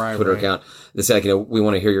Georgia State's Right, Twitter right. account. They say, like, you know, we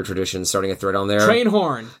want to hear your traditions. Starting a thread on there. Train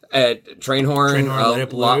horn. At Train Horn, Light It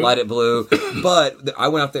Blue. Light It Blue. But I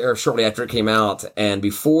went out there shortly after it came out, and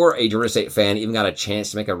before a Georgia State fan even got a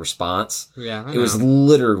chance to make a response, Yeah, I it was know.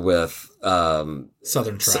 littered with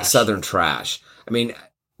Southern trash. Southern trash. I mean,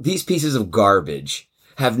 these pieces of garbage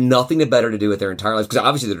have nothing better to do with their entire lives, because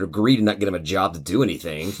obviously their degree did not get them a job to do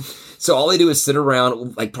anything. So all they do is sit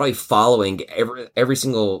around, like probably following every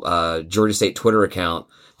single Georgia State Twitter account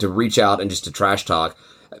to reach out and just to trash talk.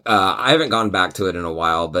 I haven't gone back to it in a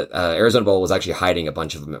while, but Arizona Bowl was actually hiding a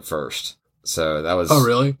bunch of them at first. So that was... Oh,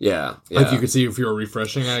 really? Yeah. Like you could see if you were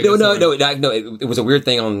refreshing, I No, guess. it was a weird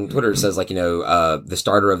thing on Twitter. It says, like, the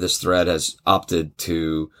starter of this thread has opted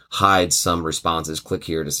to hide some responses. Click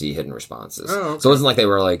here to see hidden responses. Oh, okay. So it wasn't like they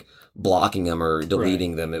were, like, blocking them or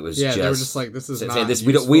deleting them. It was Yeah, just... they were just like, this is saying not this,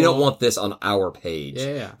 useful. we don't want this on our page.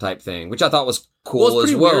 Yeah. Type thing, which I thought was cool Well, it's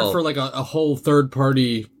as pretty well. weird for like a whole third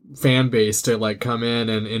party fan base to like come in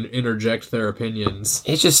and interject their opinions.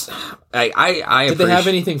 It's just, I Did they have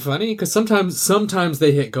anything funny? Because sometimes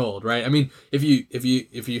they hit gold, right? I mean, if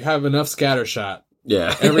you have enough scattershot,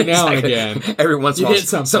 Yeah. every now and again, every once in a you while, hit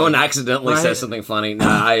something. someone accidentally Right. says something funny.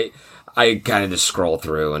 Nah, I kind of just scroll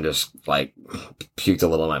through and just like puked a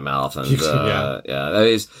little in my mouth, and Yeah. that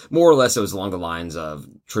is more or less. It was along the lines of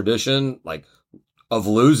tradition, like of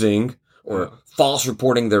losing or false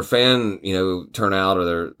reporting their fan, turnout or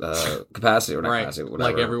their capacity or not right? capacity,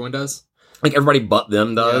 whatever. Like everyone does. Like everybody but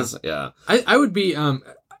them does. Yeah. I would be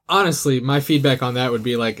honestly, my feedback on that would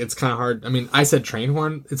be like it's kind of hard. I mean, I said train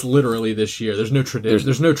horn. It's literally this year. There's no tradition.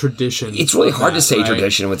 There's no tradition. It's really of hard to that, say right?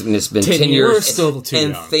 tradition when it's been 10 We're years. still too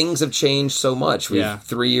and young. things have changed so much. We have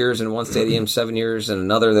 3 years in one stadium, 7 years in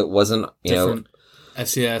another that wasn't, Different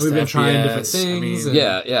FCS. We've to been trying FBS. different things and-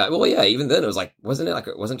 Yeah. Well, yeah. Even then, it was like, wasn't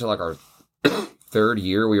until like our third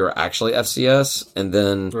year we were actually FCS, and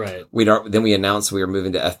then Right. we announced we were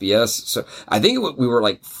moving to FBS. So I think we were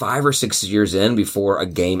like 5 or 6 years in before a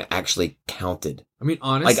game actually counted. I mean,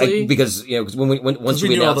 Like honestly, because once Once we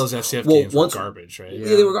knew all those FCF games were garbage, right?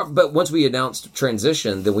 Yeah, they were. But once we announced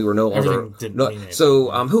transition, then we were no longer. Everything didn't mean anything. So,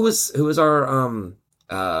 who was our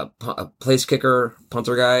place kicker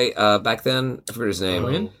punter guy back then? I forget his name.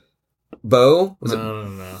 Win? Bo was it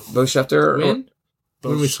No. Bo Schefter? win Bo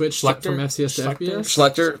when we switched Schlechter? from FCS to Schlechter?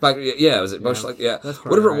 FBS. Schlechter? Yeah, was it Bo Yeah. Schlechter? Yeah, That's probably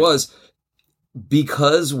whatever right. it was.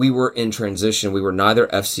 Because we were in transition, we were neither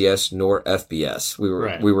FCS nor FBS. We were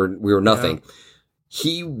Right. we were nothing.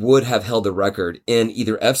 He would have held the record in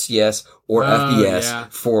either FCS or FBS yeah.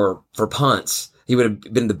 for punts. He would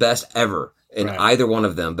have been the best ever in Right. either one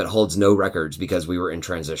of them, but holds no records because we were in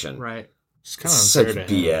transition. Right. It's kind of Such unfair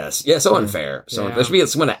to him. BS. Yeah, so unfair. So Yeah. there should be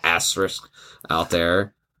someone asterisk out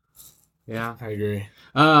there. Yeah. I agree.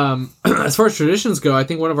 As far as traditions go, I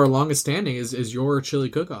think one of our longest standing is your chili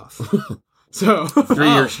cook-off. So 3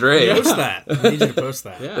 years straight. Yeah. Post that. I need you to post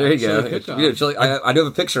that. Yeah. There you go. Chili cook-off. Chili- I do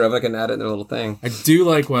have a picture of it. I can add it in their little thing. I do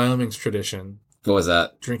like Wyoming's tradition, What was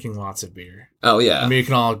that? drinking lots of beer. Oh, yeah. I mean, you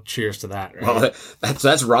can all cheers to that, right? Well,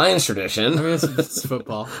 that's Ryan's tradition. I mean, it's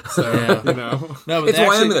football, so Yeah. you know. No, but It's they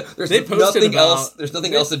Wyoming. actually- There's they posted nothing about- else. There's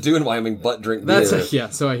nothing else to do in Wyoming but drink That's beer. yeah.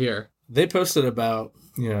 So I hear. They posted about,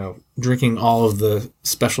 drinking all of the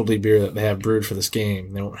specialty beer that they have brewed for this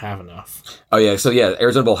game. They won't have enough. Oh yeah. So yeah,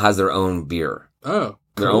 Arizona Bowl has their own beer. Oh,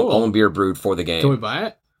 Their cool. own beer brewed for the game. Can we buy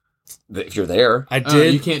it? If you're there. I Oh,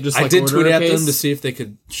 did. you can't just, I like, did order tweet a at them case? to see if they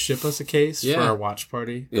could ship us a case Yeah. for our watch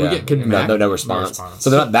party. we get- can Mac- no response. response. So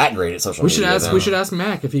they're not that great at social We media. should ask. though. We should ask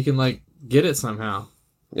Mac if he can like get it somehow.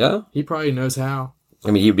 Yeah. He probably knows how.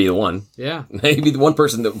 I mean, he'd be the one. Yeah. He'd be the one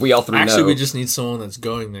person that we all three Actually, know. we just need someone that's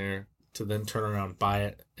going there to then turn around, buy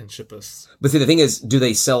it, and ship us But see, the thing is, do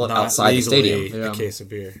they sell it not outside the legally stadium? Yeah. a case of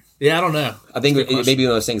beer. Yeah, I don't know. I think That's a good it may be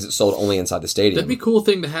one of those things that's sold only inside the stadium. That'd be a cool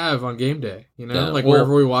thing to have on game day. You know, Yeah. like Well-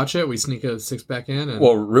 wherever we watch it, we sneak a 6-pack in. And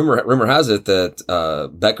Well, rumor has it that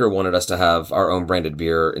Becker wanted us to have our own branded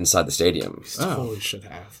beer inside the stadium. We totally should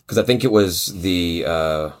have. Because I think it was the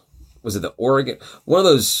Oregon, one of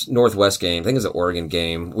those Northwest games. I think it was the Oregon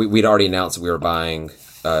game. We'd already announced that we were buying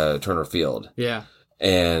Turner Field, yeah,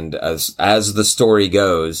 and as the story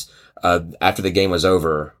goes, after the game was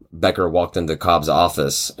over, Becker walked into Cobb's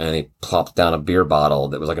office and he plopped down a beer bottle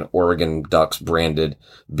that was like an Oregon Ducks branded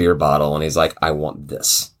beer bottle, and he's like, "I want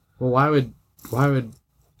this." well, why would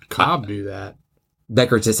Cobb do that?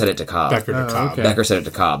 Becker just said it to Cobb. Becker to Oh, Cobb. okay. Becker said it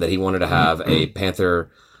to Cobb that he wanted to have a Panther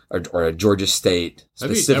or a Georgia State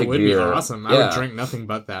specific That would beer. be awesome. I would drink nothing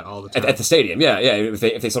but that all the time. At the stadium. Yeah. If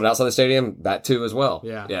they sold it outside the stadium, that too as well.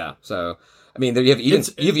 Yeah. So I mean, there you have It's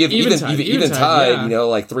Eventide, yeah.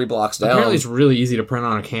 like 3 blocks down. Apparently, it's really easy to print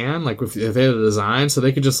on a can. Like if they had a design, so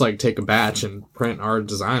they could just like take a batch and print our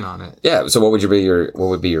design on it. Yeah. So what would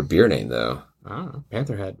be your beer name though? I don't know.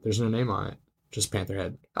 Pantherhead. There's no name on it. Just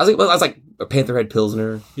Pantherhead. I was like a Pantherhead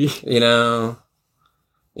Pilsner. You know.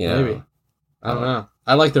 Maybe. I don't know.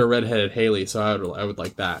 I like their redheaded Haley, so I would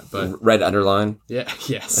like that. But Red underline. yeah,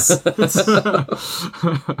 yes.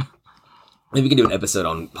 Maybe we can do an episode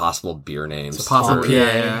on possible beer names. Possible, IPA.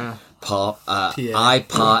 yeah.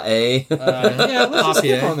 IPA. Yeah, let's just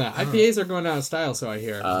skip IPA. on that. IPAs are going out of style, so I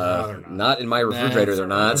hear. Not in my refrigerator, they're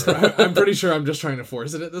not. I'm pretty sure I'm just trying to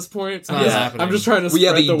force it at this point. It's not, Yeah. I'm just trying to Well, yeah,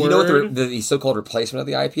 spread but the you know what word. the so-called replacement of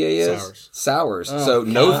the IPA is? Sours. So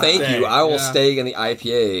no, God. thank you. I will Yeah. stay in the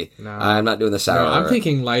IPA. No. I'm not doing the sour. No, I'm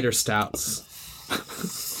thinking lighter stouts.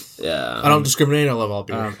 Yeah. I don't discriminate. I love all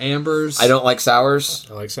beer. Ambers. I don't like sours.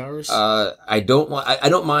 I like sours. I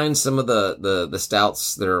don't mind some of the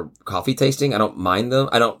stouts that are coffee tasting. I don't mind them.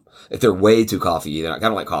 I don't if they're way too coffee. I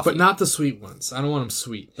don't like coffee. But not the sweet ones. I don't want them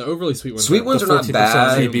sweet. The overly sweet ones. Sweet ones are not 14%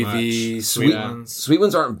 bad. ABV, Much. sweet Yeah. ones. Sweet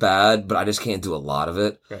ones aren't bad, but I just can't do a lot of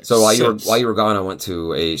it. Right. So while Sips. you were gone, I went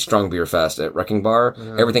to a strong beer fest at Wrecking Bar.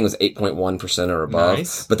 Everything was 8.1% or above,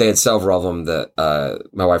 Nice. but they had several of them that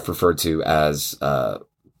my wife referred to as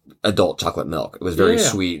adult chocolate milk. It was very Yeah.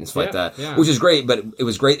 sweet and stuff like Yeah, that, yeah. which is great. But it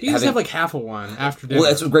was great You just having. have like half of one after dinner. Well,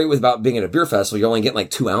 that's what's great with about being at a beer festival. You're only getting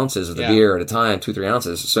like 2 ounces of the Yeah. beer at a time, 2-3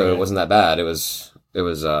 ounces. So it Right. wasn't that bad. It was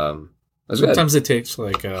good. Sometimes it takes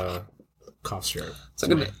like cough syrup. It's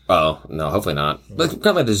like oh no, hopefully not. But kind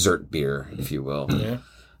of a dessert beer, if you will.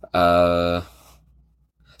 Yeah.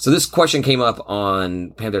 So this question came up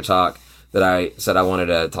on Panther Talk that I said I wanted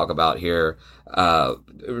to talk about here,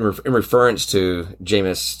 in reference to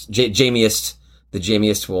Jamiest, the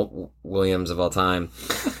Jamiest Williams of all time,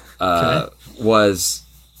 was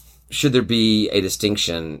should there be a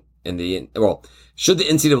distinction should the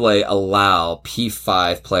NCAA allow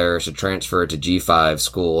P5 players to transfer to G5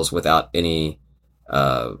 schools without any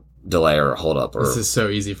delay or hold up? Or This is so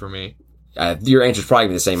easy for me. your answer's probably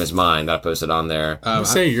gonna be the same as mine that I posted on there. I'm gonna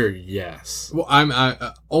say you're yes. Well, I'm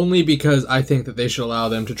only because I think that they should allow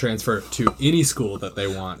them to transfer to any school that they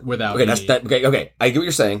want without. Okay, any... okay. I get what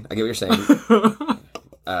you're saying.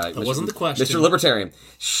 That wasn't the question. Mr. Libertarian.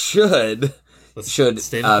 Should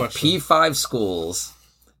state the question. P5 schools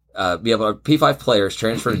be able to P5 players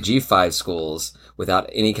transfer to G5 schools without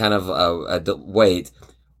any kind of wait,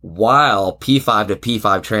 while P5 to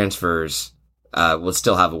P5 transfers will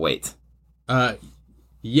still have a wait?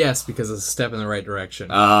 Yes, because it's a step in the right direction.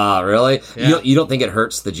 Ah, really? Yeah. You don't think it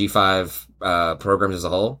hurts the G5 programs as a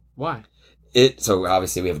whole? Why? So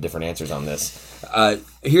obviously we have different answers on this.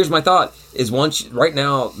 Here's my thought: is right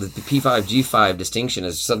now the P5 G5 distinction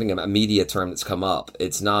is something a media term that's come up.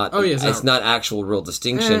 It's not. Oh, yeah, it's not actual real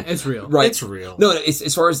distinction. It's real. Right? It's real. No, it's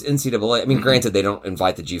as far as NCAA. I mean, granted, they don't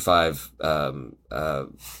invite the G5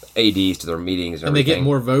 ADs to their meetings, And they get everything.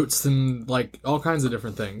 more votes than like all kinds of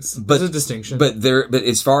different things. But- There's a distinction. But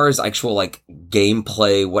as far as actual like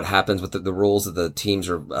gameplay, what happens with the rules that the teams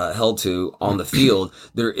are held to on the field,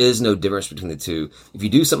 there is no difference between the two. If you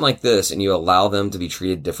do something like this and you allow them to be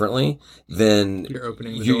treated differently, then You're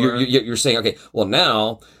opening the door. you're saying, okay, well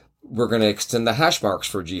now we're going to extend the hash marks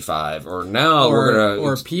for G5, or now we're going to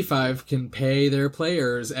or P5 can pay their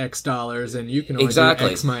players X dollars, and you can only exactly.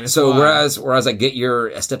 do X minus So Y. whereas I get you're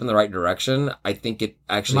a step in the right direction, I think it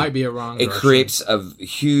actually Might be a wrong It direction. creates a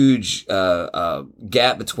huge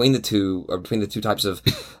gap between the two types of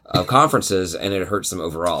conferences, and it hurts them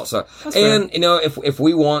overall. So, fair. and you know, if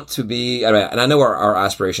we want to be, and I know our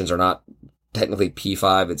aspirations are not technically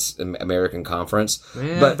P5, it's American Conference,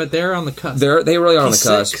 Yeah, but they're on the cusp. they really are on the P6.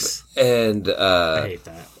 cusp, and I hate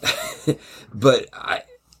that. but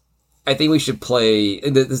I think we should play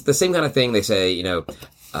the same kind of thing. They say, you know,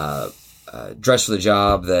 dress for the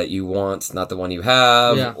job that you want, not the one you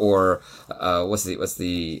have, Yeah. or what's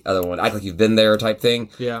the other one? Act like you've been there type thing.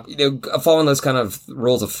 Yeah. You know, following those kind of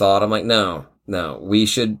rules of thought. I'm like, no, we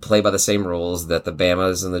should play by the same rules that the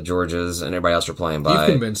Bamas and the Georgias and everybody else are playing by.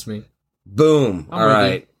 You've convinced me. Boom. I'm All with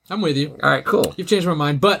right. you. I'm with you. All right, cool. You've changed my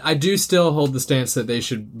mind, but I do still hold the stance that they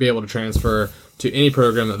should be able to transfer to any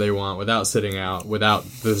program that they want without sitting out, without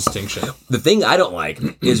the distinction. The thing I don't like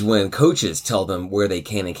is when coaches tell them where they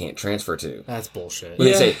can and can't transfer to. That's bullshit. When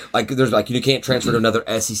Yeah. they say, like, there's like, you can't transfer to another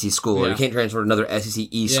SEC school, or Yeah. you can't transfer to another SEC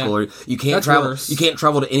East Yeah. school, or you can't That's travel. worse. You can't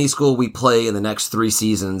travel to any school we play in the next 3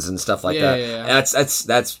 seasons and stuff like Yeah, that. yeah, yeah.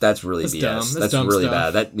 That's really That's BS. dumb. That's That's dumb really stuff.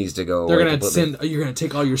 bad. That needs to go. They're away gonna completely. you're gonna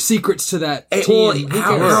take all your secrets to that Hey, team. well, Who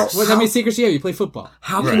how- cares? how- How many secrets do you have? You play football.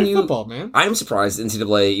 How Right. can you? Football, man. I'm surprised the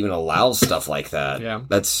NCAA even allows stuff like that. Yeah.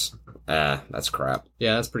 That's crap.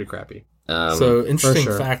 Yeah, that's pretty crappy. So interesting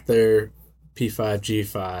sure. fact there, P5,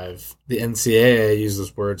 G5. The NCAA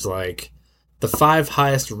uses words like the 5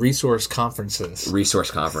 highest resource conferences. resource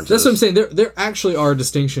conferences. That's what I'm saying. There actually are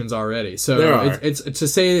distinctions already. So There are. it's to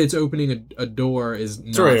say that it's opening a door is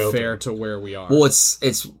not already open. fair to where we are. Well,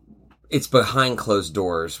 it's behind closed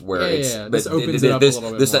doors where Yeah, it's yeah. This opens it up a little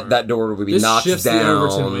bit more. that door would be This knocked shifts the down.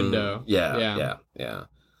 Overton window. Yeah. Yeah.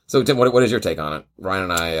 So, Tim, what is your take on it?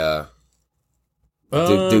 Ryan and I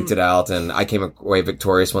duked it out, and I came away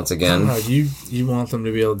victorious once again. You want them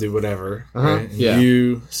to be able to do whatever, right? And Yeah.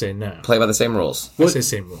 you say no. Play by the same rules. I say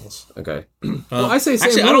same rules. Okay. Well, I say same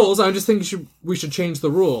actually, I don't- rules. I just think we should change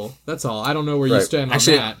the rule. That's all. I don't know where you Right. stand on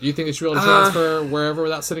Actually- that. Do you think they should be able to transfer wherever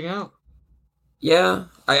without sitting out? Yeah,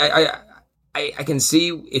 I can see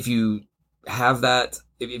if you have that.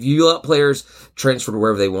 If you let players transfer to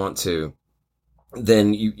wherever they want to,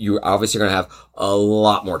 then you obviously going to have a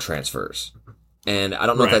lot more transfers. And I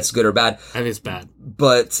don't know if Right. that's good or bad, I think it's bad.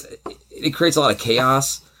 but it creates a lot of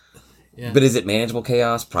chaos. Yeah. But is it manageable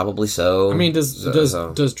chaos? Probably so. I mean, does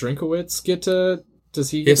Drinkowitz get to? Does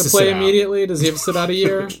he get has to to play sit out. immediately? Does he have to sit out a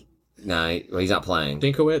year? Nah, well, he's not playing.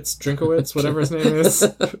 Drinkowitz, whatever his name is.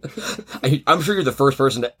 I'm sure you're the first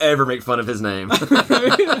person to ever make fun of his name.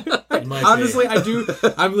 Might Honestly, be. I do.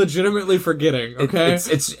 I'm legitimately forgetting. Okay.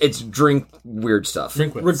 It's drink weird stuff.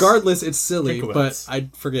 Drinkwitz. Regardless, it's silly, Drinkowitz. but I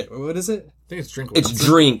forget. What is it? I think it's Drinkwitz. It's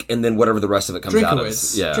drink and then whatever the rest of it comes out of.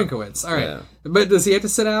 Drinkowitz. Yeah. Drinkowitz. All right. Yeah. But does he have to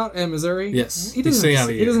sit out in Missouri? Yes. He He's doesn't. sitting Have out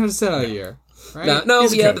to, a he doesn't year. have to sit out a year. Right? No,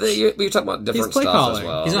 He's a yeah, coach. but you're talking about different He's play stuff calling. as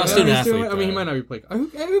well. He's not a Yeah, student he's doing- athlete, I mean, he though. might not be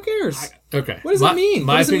playing. Who cares? Okay. What does that mean?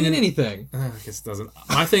 My What does it opinion, mean anything? I guess it doesn't.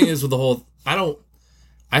 My thing is with the whole.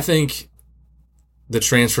 I think the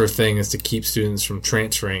transfer thing is to keep students from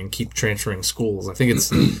transferring, keep transferring schools. I think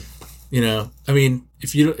it's, I mean,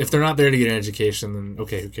 if they're not there to get an education, then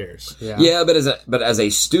okay, who cares? Yeah, but as a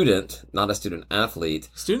student, not a student athlete,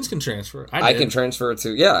 Students can transfer. I did. can transfer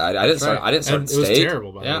to. Yeah, I didn't start. right. I didn't start And at it was state.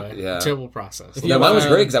 terrible, by Yeah. the way. Yeah. Terrible process. If No, you mine was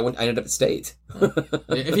have- great because I ended up at state.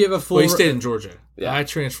 If you have a full, Well, you stayed in Georgia. Yeah. I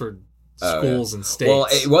transferred Oh, schools and states. Well,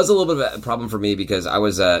 it was a little bit of a problem for me because I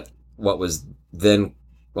was at what was then,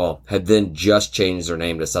 had then just changed their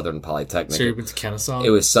name to Southern Polytechnic. so you went to Kennesaw?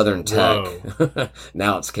 It was Southern Tech.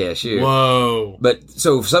 Now it's KSU. Whoa. But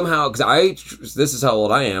so somehow, because this is how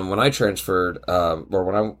old I am. When I transferred, or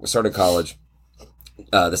when I started college,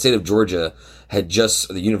 the state of Georgia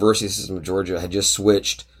the university system of Georgia had just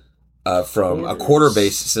switched from a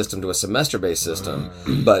quarter-based system to a semester-based system.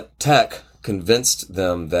 But Tech convinced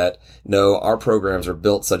them that no, our programs are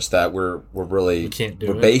built such that we're can't do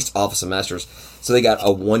we're it. based off of semesters. So they got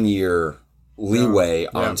a 1 year leeway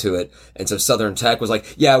onto it. And so Southern Tech was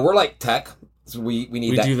like, yeah, we're like Tech. So we need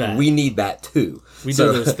We that. do that. We need that too. We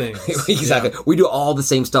So- do those things. Exactly. We do all the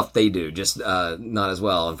same stuff they do, just not as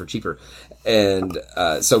well and for cheaper. And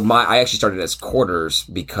so I actually started as quarters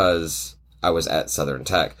because I was at Southern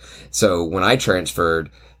Tech. So when I transferred,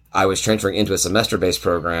 I was transferring into a semester-based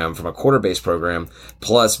program from a quarter-based program.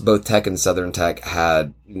 Plus, both Tech and Southern Tech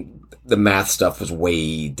had the math stuff was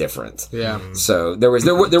way different. Yeah. So there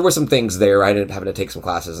were some things there. I ended up having to take some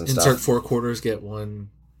classes and Insert stuff. 4 quarters, get 1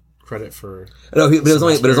 credit for. No, but it was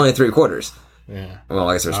only 3 quarters. Yeah. Well,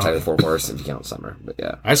 I guess there's technically 4 quarters if you count summer. But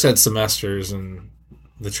yeah. I just had semesters and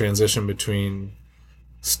the transition between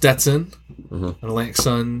Stetson, an Atlantic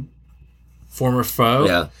Sun former foe,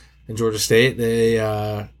 Yeah. and Georgia State. They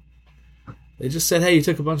just said, "Hey, you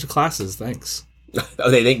took a bunch of classes. Thanks."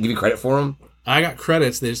 Oh, they didn't give you credit for them? I got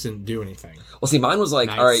credits. They just didn't do anything. Well, see, mine was like,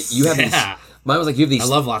 Nice. all right, you have these. Yeah. Mine was like, you have these. I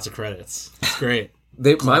love lots of credits. It's great.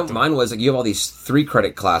 Mine was like, you have all these 3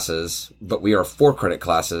 credit classes, but we are 4 credit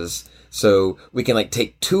classes. So we can like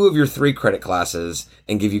take 2 of your 3 credit classes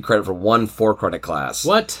and give you credit for 1 4 credit class.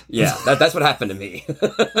 What? Yeah, that's what happened to me.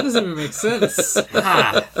 That doesn't even make sense.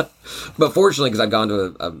 But fortunately, because I'd gone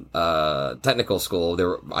to a technical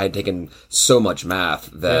school, I had taken so much math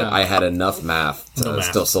that Yeah. I had enough math to math.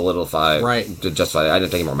 still solidify. Right. To justify it. I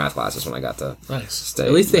didn't take any more math classes when I got to Nice. state.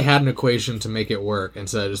 At least they had an equation to make it work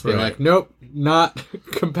instead of just being Right. like, nope, not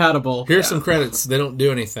compatible. Here's some credits. They don't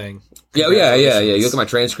do anything. Yeah. You look at my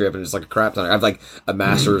transcript and it's like a crap ton. I have like a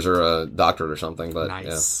master's or a doctorate or something. But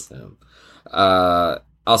Nice. yeah.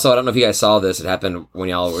 Also, I don't know if you guys saw this. It happened when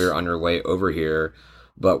y'all were on your way over here.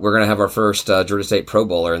 But we're gonna have our first Georgia State Pro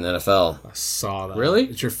Bowler in the NFL. I saw that. Really?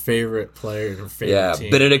 It's your favorite player, your favorite Yeah,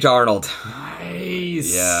 team. Benedict Arnold.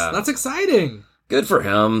 Nice. Yeah. That's exciting. Good for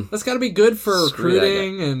him. That's got to be good for Screw that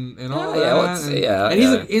recruiting and all Yeah, well, that. it's- and, yeah, and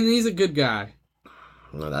yeah. he's a good guy.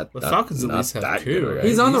 No, The Falcons at least have that coup, good, right?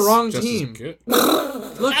 He's on the wrong just as team. good.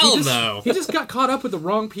 Look, Hell he just, no. he just got caught up with the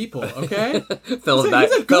wrong people. Okay, Fell in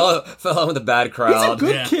with a bad he's a crowd.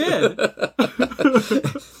 good Yeah. kid.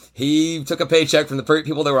 He took a paycheck from the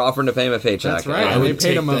people that were offering to pay him a paycheck. That's right. I And they would paid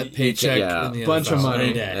take him that a paycheck yeah, in the bunch NFL of money.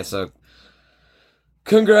 any day. And so,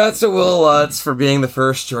 congrats to Will Lutz for being the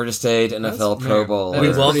first Georgia State NFL Pro man, Bowler. We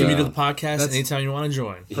That's welcome pretty- you to the podcast that's- anytime you want to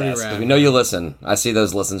join. Yes, pretty 'cause rad. we know you listen. I see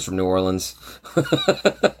those listens from New Orleans.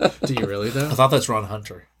 Do you really though? I thought that's Ron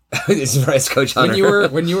Hunter. It's Coach Hunter.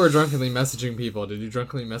 When you were drunkenly messaging people, did you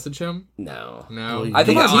drunkenly message him? No. No. I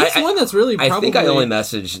think he's the one that's really probably... I think I only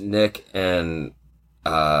messaged Nick and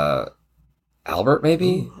Albert,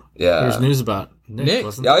 maybe? Yeah. There's news about Nick.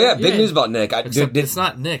 Wasn't Oh, there? yeah, big news about Nick. It's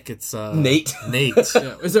not Nick, it's Nate. Nate.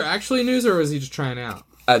 Yeah. Is there actually news, or was he just trying out?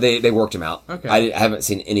 They worked him out. Okay. I haven't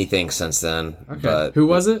seen anything since then. Okay. But Who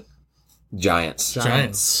was it? Giants.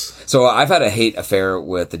 Giants. So I've had a hate affair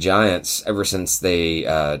with the Giants ever since they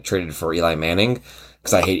traded for Eli Manning,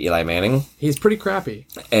 because I hate Eli Manning. He's pretty crappy.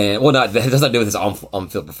 And well, it does not do with his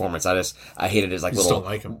on-field performance. I hated his little don't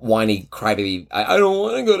like him. whiny crybaby. I don't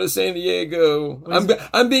want to go to San Diego.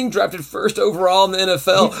 I'm being drafted first overall in the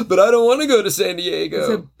NFL, but I don't want to go to San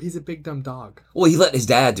Diego. He's a big dumb dog. Well, he let his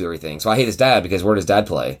dad do everything, so I hate his dad because where does dad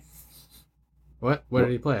play? What? Where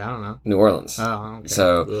did he play? I don't know. New Orleans. Oh, okay.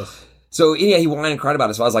 So yeah, he whined and cried about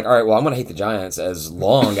it. So I was like, all right, well, I'm going to hate the Giants as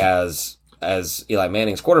long as Eli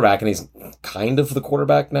Manning's quarterback, and he's kind of the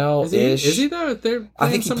quarterback now. Is he though? They're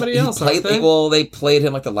playing somebody else. Played, they played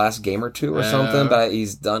him like the last game or two or something, but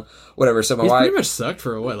he's done whatever. So he's pretty much sucked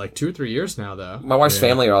for like 2 or 3 years now, though. My wife's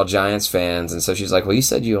family are all Giants fans, and so she's like, well, you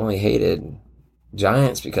said you only hated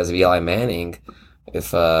Giants because of Eli Manning.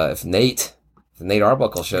 If Nate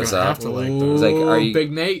Arbuckle shows up, to like he's like, "Are you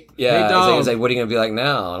Big Nate?" Yeah, Nate dog. he's like, "What are you gonna be like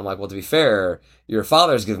now?" And I'm like, "Well, to be fair, your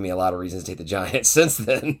father's given me a lot of reasons to hate the Giants since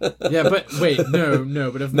then." Yeah, but wait, no,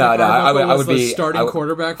 but if No, Arbuckle I was would the be starting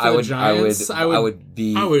quarterback for the Giants, I would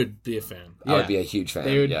be I would be a fan. I would be a huge fan.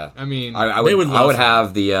 They would, yeah, I mean, I would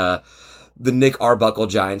have the Nick Arbuckle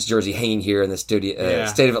Giants jersey hanging here in the studio,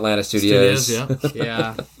 State of Atlanta studios.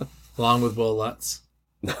 yeah, along with Will Lutz.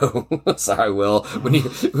 No, sorry, Will. When you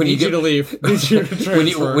need you to leave. Need you to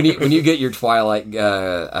transfer. when you get your Twilight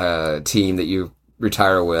team that you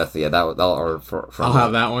retire with, I'll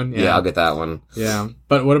have that one. Yeah, I'll get that one. Yeah,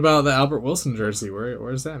 but what about the Albert Wilson jersey?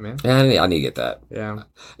 Where's that, man? Yeah, I need to get that. Yeah,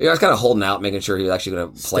 I was kind of holding out, making sure he was actually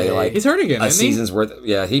going to play he's hurt again. A season's worth.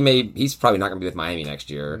 Yeah, he's probably not going to be with Miami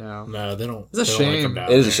next year. No, they don't. It's a shame.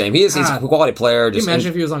 It is a shame. He's a quality player. Can you imagine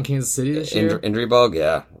if he was on Kansas City this year? Injury bug.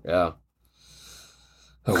 Yeah.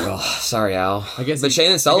 Oh well, sorry, Al. But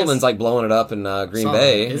Shannon Sullivan's blowing it up in Green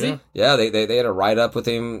Bay. Is he? Yeah, they had a write up with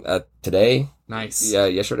him today. Nice. Yeah,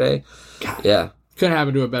 yesterday. God. Yeah. Couldn't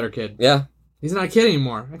happen to a better kid. Yeah. He's not a kid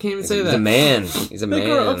anymore. I can't even say that. He's a man. He's a man. They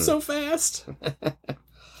grow up so fast.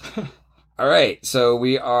 All right, so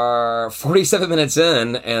we are 47 minutes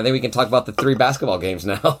in, and I think we can talk about the 3 basketball games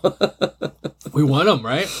now. We won them,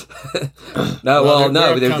 right?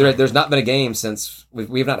 There's not been a game since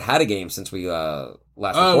we've not had a game since we last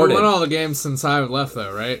recorded. We won all the games since I left,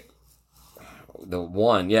 though, right? The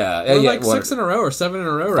one, yeah, We're 6 in a row or 7 in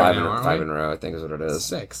a row right now. 5 in a row, I think is what it is.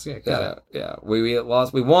 6, yeah. We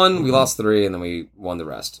lost. We won. We lost 3, and then we won the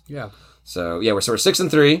rest. Yeah. So yeah, we're 6 and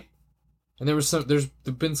 3. And there's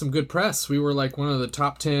been some good press. We were like one of the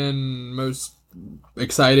top 10 most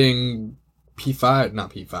exciting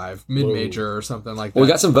mid-major or something like that. Well,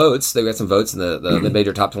 we got some votes. They got some votes in the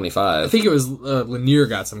mid-major top 25. I think it was Lanier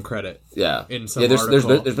got some credit. Yeah. In some article.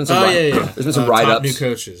 There's been some there's been some write-ups. New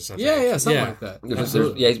coaches. I think. Yeah, something like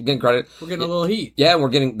that. He's getting credit. We're getting a little heat. Yeah, we're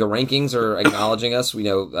getting the rankings are acknowledging us. We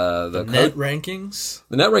know the net rankings.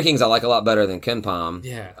 The net rankings I like a lot better than Ken Palm.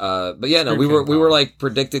 Yeah. But yeah, no, we were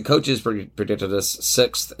predicted. Coaches predicted us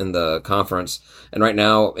 6th in the conference, and right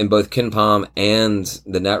now in both Ken Palm and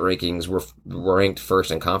the net rankings, we're ranked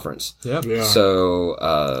 1st in conference. Yep. Yeah.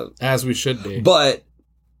 So as we should be. But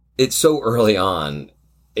it's so early on.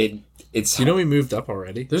 It's we moved up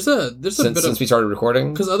already. There's a bit since we started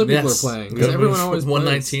recording because other people are playing. Because everyone always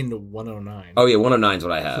 119 to 109. Oh yeah, 109 is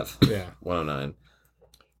what I have. Yeah, 109.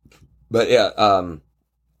 But yeah,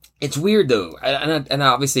 it's weird though, and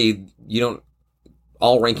obviously you don't.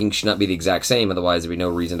 All rankings should not be the exact same, otherwise there'd be no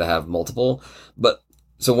reason to have multiple. But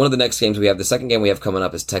so one of the next games we have, the second game we have coming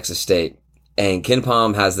up is Texas State, and Ken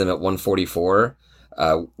Palm has them at 144,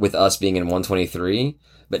 with us being in 123.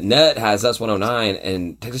 But Net has us 109,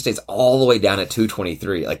 and Texas State's all the way down at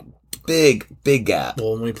 223. Like, big gap.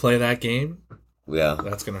 Well, when we play that game, yeah,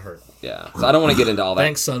 that's going to hurt. Yeah. So I don't want to get into all that.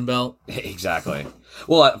 Thanks, Sunbelt. Exactly.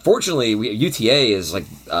 Well, fortunately, UTA is,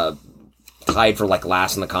 tied for,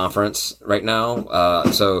 last in the conference right now.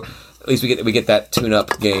 So at least we get that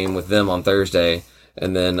tune-up game with them on Thursday,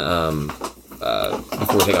 and then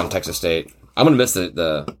before we take on Texas State. I'm going to miss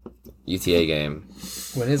the UTA game.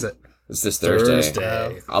 When is it? It's this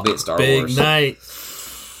Thursday. I'll be at Star Wars. Big night.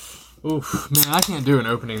 Oof, man, I can't do an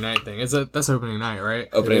opening night thing. That's opening night, right?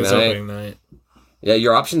 Opening night. Yeah,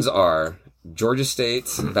 your options are Georgia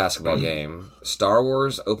State's basketball game, Star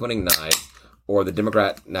Wars opening night, or the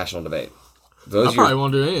Democrat national debate. Those I probably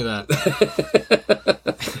won't do any of that.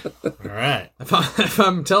 All right. If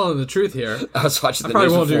I'm telling the truth here, I was watching the probably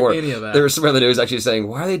news won't do before. any of that. There was some other news actually saying,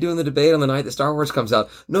 "Why are they doing the debate on the night that Star Wars comes out?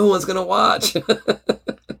 No one's gonna watch."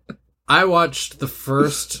 I watched the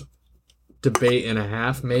first debate and a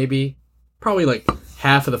half, maybe. Probably like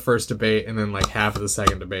half of the first debate and then like half of the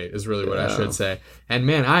second debate is really what I should say. And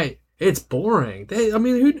man, it's boring.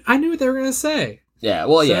 I knew what they were gonna say. Yeah,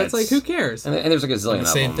 well, So yeah. it's like, who cares? And there's like a zillion The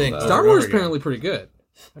same of them, thing. but- Star over Wars and over again. apparently pretty good.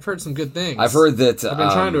 I've heard some good things. I've heard that I've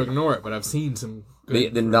been trying to ignore it, but I've seen some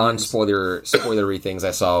good the spoilery things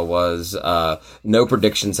I saw was no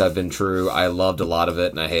predictions have been true. I loved a lot of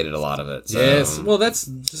it and I hated a lot of it. So, Yes. Well, that's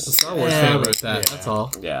just a Star Wars fan wrote that. Yeah. That's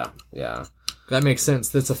all. yeah. That makes sense.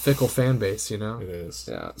 That's a fickle fan base, you know? It is.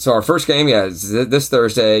 Yeah. So our first game, is this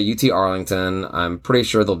Thursday, UT Arlington. I'm pretty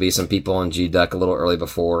sure there'll be some people on G-Duck a little early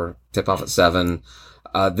before tip off at 7.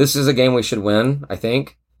 This is a game we should win, I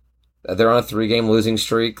think. They're on a 3-game losing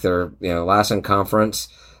streak. They're, last in conference.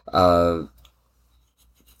 Do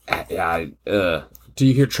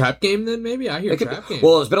you hear trap game then? Maybe I hear trap game.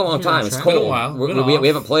 Well, it's been a long time. It's Trap cold. Been a while. We, Been we, off. we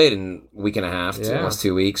haven't played in a week and a half, almost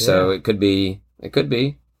 2 weeks. So Yeah. it could be a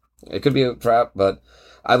trap. But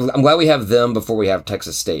I'm glad we have them before we have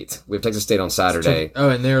Texas State. We have Texas State on Saturday. Oh,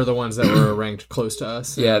 and they're the ones that were ranked close to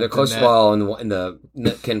us. Yeah, they're close to well in the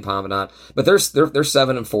Ken Palm, but not. But they're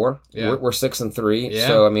 7-4. Yeah. We're 6-3. Yeah.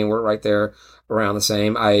 So I mean, we're right there around the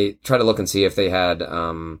same. I try to look and see if they had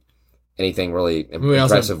anything really We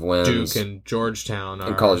also impressive have wins. Duke and Georgetown.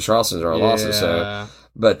 and College of Charleston's are losses. So,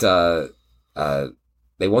 but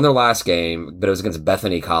they won their last game, but it was against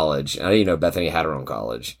Bethany College. And I didn't even know Bethany had her own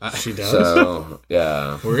college. She does. So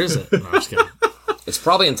yeah, Where is it? No, I'm just kidding. it's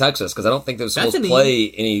probably in Texas because I don't think those schools Bethany.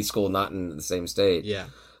 play any school not in the same state. Yeah.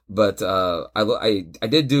 But I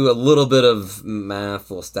did do a little bit of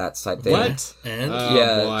math, little stats type thing. What? And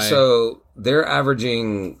Yeah, boy. so they're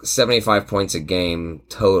averaging 75 points a game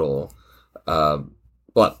total.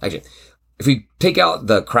 Well, actually, if we take out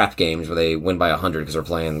the crap games where they win by 100 because they're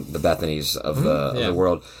playing the Bethanys of the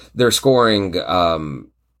world, they're scoring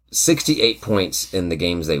 68 points in the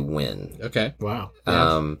games they win. Okay. wow.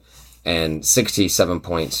 And 67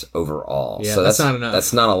 points overall. Yeah, so that's not enough.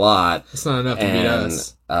 That's not a lot. It's not enough to beat And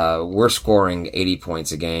us. we're scoring 80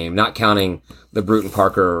 points a game, not counting the Bruton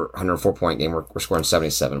Parker 104-point game. We're scoring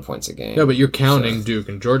 77 points a game. No, but you're counting Duke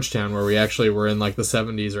and Georgetown, where we actually were in like the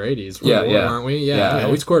 70s or 80s. Yeah, yeah. Aren't we? Yeah. Yeah,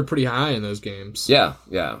 we scored pretty high in those games. Yeah.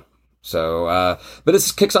 So, but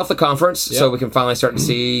this kicks off the conference, so Yep. we can finally start to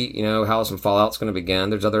see, how some fallout's going to begin.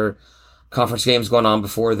 There's other conference games going on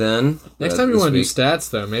before then. Next time you this want to do week. stats,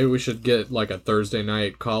 though, maybe we should get like a Thursday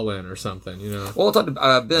night call-in or something, Well, we'll talk to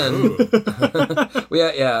Ben.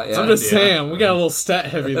 yeah. I'm just saying, we got a little stat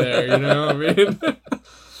heavy there, you know what I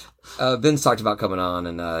mean? Ben's talked about coming on,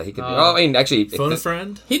 and he could. I mean, actually, Phone a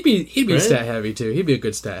friend? He'd be Right? stat heavy, too. He'd be a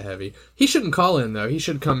good stat heavy. He shouldn't call in, though. He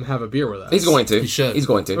should come have a beer with us. he's going to. He should. He's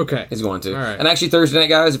going to. Okay. He's going to. All right. And actually, Thursday night,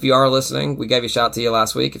 guys, if you are listening, we gave you a shout to you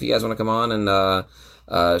last week. If you guys want to come on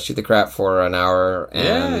and shoot the crap for an hour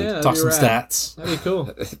and that'd Talk be some rad. stats. That'd be cool.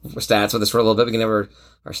 stats with us for a little bit, we can have our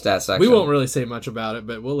stats section. We won't really say much about it,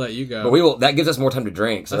 but we'll let you go. But we will. That gives us more time to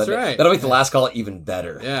drink. So That's right. That'll make the last call even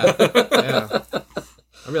better. Yeah.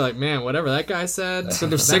 I'll be like, man, whatever that guy said, So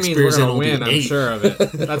there's that 6 means beers we're in, going to it'll win, be I'm 8. sure of it.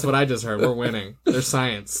 That's what I just heard. We're winning. There's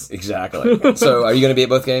science. Exactly. So, are you going to be at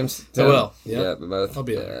both games? Tim? I will. Yeah, both. I'll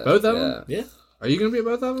be there. Both of them? Yeah. Are you going to be at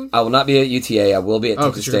both of them? I will not be at UTA. I will be at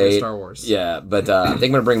Oh, Texas because you're going to State. Star Wars. Yeah, but I think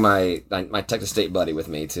I'm going to bring my Texas State buddy with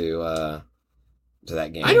me to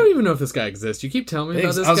that game. I don't even know if this guy exists. You keep telling me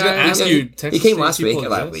about this I was guy. going to ask He- you. He Texas came State last week.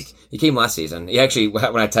 people Last exist? week. He came last season. He actually, when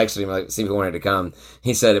I texted him, like, see if he wanted to come,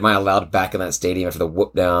 he said, "Am I allowed back in that stadium after the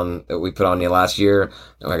whoop down that we put on you last year?"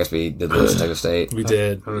 Oh, I guess we did this at Texas State. We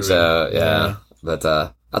did. So yeah, but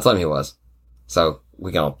I told him he was. So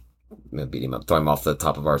we can all beat him up, throw him off the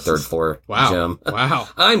top of our third floor Wow. gym. Wow.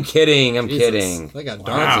 I'm kidding. I'm Jesus. kidding. That got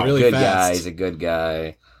dark Wow. really Good fast. guy. He's a good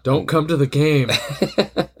guy. Don't come to the game.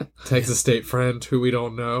 Texas State friend who we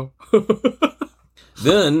don't know.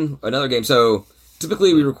 Then another game. So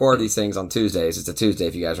typically we record these things on Tuesdays. It's a Tuesday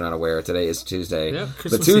if you guys are not aware. Today is Tuesday. Yeah,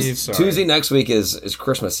 Christmas but Eve, sorry. Tuesday next week is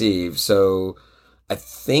Christmas Eve. So I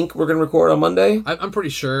think we're gonna record on Monday. I'm pretty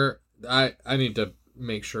sure. I need to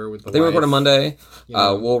make sure with the I think we record on Monday. You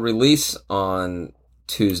know. We'll release on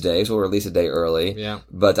Tuesday, so we'll release a day early. Yeah.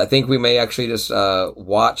 But I think we may actually just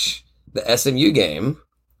watch the SMU game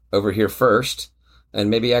over here first, and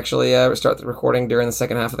maybe actually start the recording during the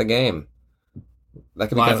second half of the game. that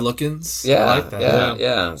could be Live kind of, lookings. yeah, I like that.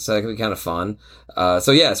 yeah. So that could be kind of fun.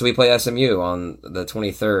 So we play SMU on the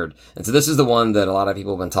 23rd, and so this is the one that a lot of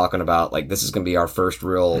people have been talking about. Like, this is going to be our first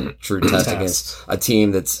real true test against a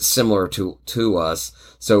team that's similar to us.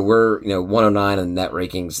 So we're 109 in net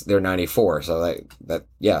rankings. They're 94. So that's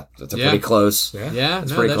pretty close. Yeah,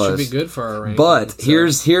 it's no, pretty that close. should be good for our rankings. But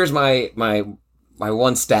here's my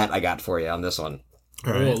one stat I got for you on this one.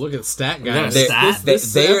 All Oh, right. look at the stat got guy. a stat?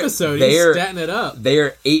 This episode, he's statting it up. They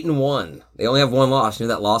are 8-1. They only have one loss. You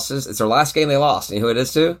know that loss is? It's their last game they lost. You know who it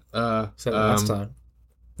is to? Said it last time.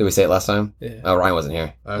 Did we say it last time? Yeah. Oh, Ryan wasn't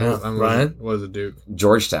here. Ryan? Was it Duke?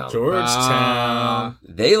 Georgetown. Georgetown.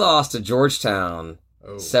 They lost to Georgetown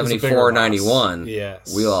Oh. 74-91.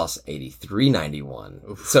 Yes. We lost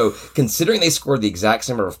 83-91. So, considering they scored the exact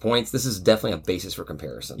same number of points, this is definitely a basis for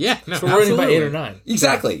comparison. Yeah, no, So we're winning by absolutely. 8 or 9.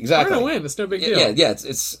 Exactly. We're gonna win. It's no big deal. Yeah,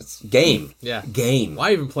 it's game. Yeah. Game.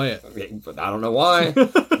 Why even play it? I don't know why.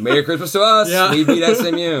 Merry Christmas to us. Yeah. We beat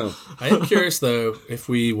SMU. I am curious, though, if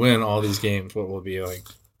we win all these games, what will it be like?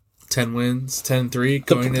 10 wins? 10-3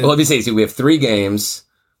 going in? Well, let me see. We have 3 games.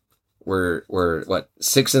 We're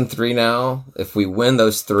 6-3 now. If we win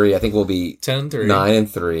those 3, I think we'll be 10-3.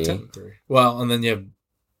 9-3. 10-3. Well, and then you have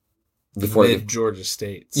Before mid Georgia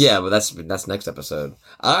States. yeah, but that's next episode.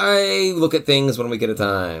 I look at things one week at a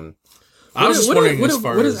time. I was just wondering as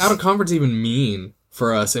far what as... does out of conference even mean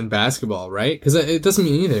for us in basketball, right? Because it doesn't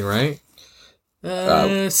mean anything, right?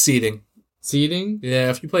 seeding. Seeding? Yeah,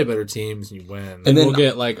 if you play better teams and you win, And then- We'll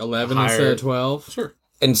get like 11 instead Higher. of 12. sure,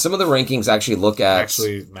 And some of the rankings actually look at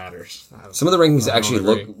actually matters. some of the rankings I don't actually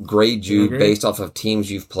agree. grade You you agree? based off of teams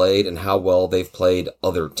you've played and how well they've played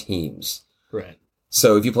other teams. Right.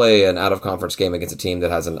 So if you play an out of conference game against a team that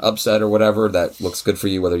has an upset or whatever, that looks good for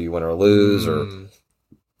you whether you win or lose, or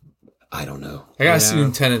I don't know. I got Yeah.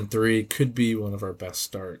 assume 10-3 could be one of our best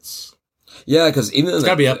starts. Yeah, because even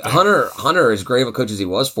gotta be up there. Hunter, as great of a coach as he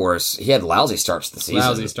was for us, he had lousy starts to the season.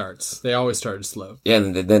 Lousy starts. They always started slow. Yeah,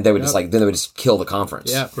 and then they would just Yep. then they would just kill the conference.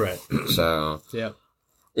 Yeah. Right. So Yeah.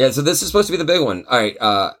 yeah, so this is supposed to be the big one. All right,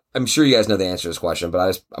 I'm sure you guys know the answer to this question, but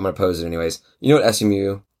I'm going to pose it anyways. You know what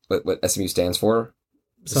SMU stands for?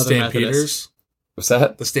 The Southern Methodist. Stampeders. What's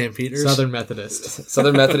that? The Stampeders. Southern Methodist.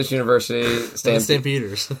 Southern Methodist University. The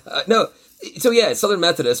Stampeders. No. So yeah, it's Southern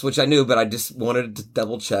Methodist, which I knew, but I just wanted to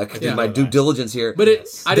double check. I did Yeah. my due diligence here. But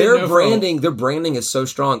I didn't know their branding is so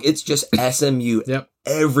strong. It's just SMU Yep.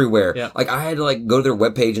 everywhere. Yep. Like I had to go to their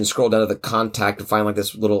webpage and scroll down to the contact to find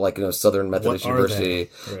this little Southern Methodist What are University.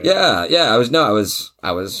 they? Right. Yeah. I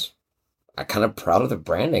was kind of proud of the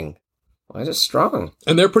branding. Why is it strong?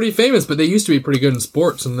 And they're pretty famous, but they used to be pretty good in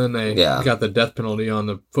sports, and then they Yeah. got the death penalty on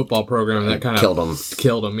the football program that kind of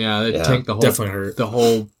Killed them. Yeah, they Yeah. tanked the whole Definitely hurt. the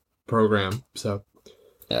whole program. So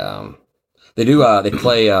They do. They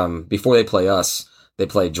play before they play us. They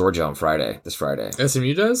play Georgia on this Friday.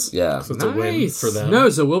 SMU does. Yeah, So it's a win for them. No,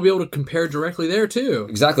 so we'll be able to compare directly there too.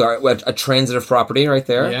 exactly. All right, a transitive property right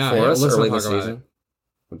there Yeah, for yeah, us let's early not this talk about season.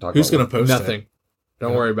 We'll talk Who's about going to post Nothing. it?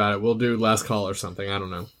 Don't Yeah. worry about it. We'll do last call or something. I don't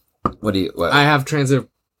know. What do you? What? I have transitive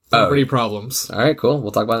Oh. property problems. All right, cool.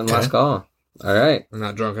 We'll talk about it in the Okay. last call. All right, I'm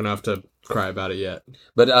not drunk enough to cry about it yet.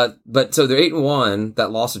 but so they're 8-1.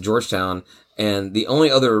 That lost to Georgetown, and the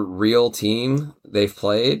only other real team they've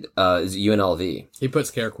played is UNLV. He puts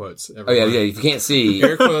scare quotes. Oh yeah. If you can't see,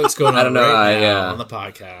 Air quotes going on I don't know, right now yeah. on the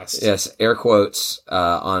podcast. yes, air quotes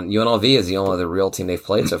on UNLV is the only other real team they've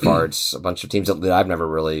played so far. It's a bunch of teams that I've never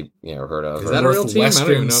really heard of. Is that a real team? I don't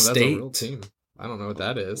even know if that's a State. real team. I don't know what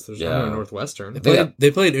that is. There's Yeah. no Northwestern.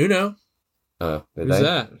 They played Uno, Did Who's they?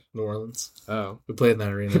 that? New Orleans. Oh. We played in that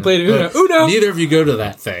arena. He played Uno. But Uno! Neither of you go to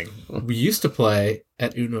that thing. We used to play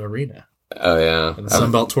at Uno Arena Oh yeah. in the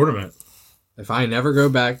Sun Belt tournament. If I never go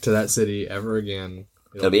back to that city ever again,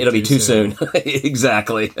 It'll be too soon.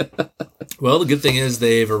 Exactly. Well, the good thing is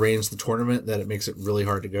they've arranged the tournament that it makes it really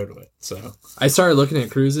hard to go to it. So I started looking at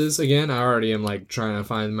cruises again. I already am trying to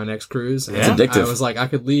find my next cruise. It's And addictive. I was like, I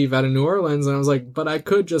could leave out of New Orleans, and I was like, but I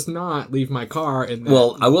could just not leave my car in that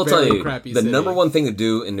Well, I will tell very you, crappy the city. number one thing to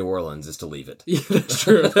do in New Orleans is to leave it. Yeah, that's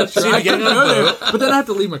true. That's true. See, I to get could on go the there, boat. but then I have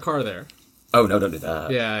to leave my car there. Oh no, don't do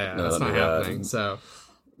that. Yeah, No, that's don't not do that. happening. So,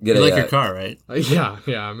 Get you a, like your car, right? yeah,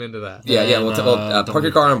 I'm into that. Yeah, yeah. And, Park don't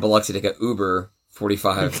your car in Biloxi. Take an Uber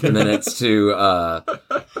 45 minutes to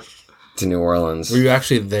New Orleans. Were you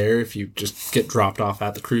actually there if you just get dropped off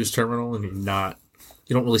at the cruise terminal and you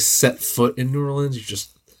don't really set foot in New Orleans? You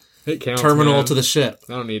just It counts. terminal man. to the ship.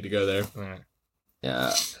 I don't need to go there. All right.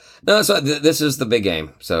 Yeah. No, so this is the big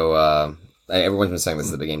game. So Everyone's been saying this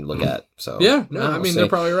is the big game to look at. So Yeah, no, I we'll mean see. they're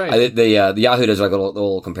probably right. The Yahoo does like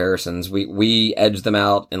little comparisons. We edge them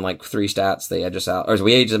out in like 3 stats. They edge us out, or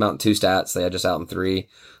we edge them out in 2 stats. They edge us out in 3.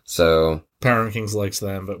 So Power Rankings likes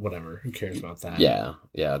them, but whatever. Who cares about that? yeah.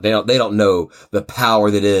 They don't know the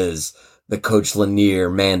power that is the Coach Lanier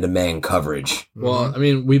man-to-man coverage. Well, I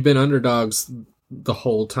mean, we've been underdogs the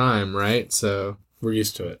whole time, right? So We're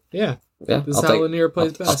used to it. yeah, Yeah, this is how Lanier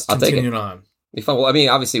plays best. I'll take it. Continuing on. Be fun. Well, I mean,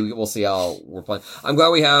 obviously we'll see how we're playing. I'm glad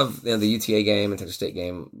we have the UTA game and Texas State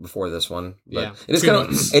game before this one. But Yeah. it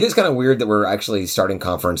is kind of weird that we're actually starting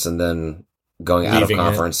conference and then going out of Leaving it.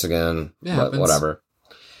 conference again. Yeah, But but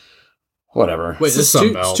whatever. Wait, It's the it's Sun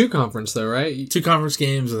two, Belt. it's 2 conference though, right? 2 conference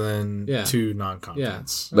games and then Yeah. 2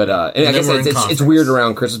 non-conference. But and I then guess we're in it's conference. weird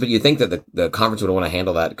around Christmas, but you'd think that the conference would want to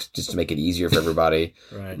handle that just to make it easier for everybody.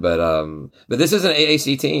 Right. But this is an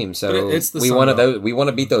AAC team, so But it's the we Sun want Belt. to we want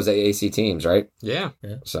to beat those AAC teams, right? Yeah.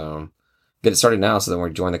 So get it started now, so then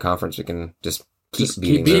when we join the conference, we can just keep Just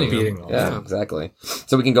beating keep them. beating them. Yeah, Yeah. exactly.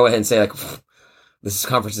 So we can go ahead and say like, this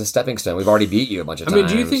conference is a stepping stone. We've already beat you a bunch of I times.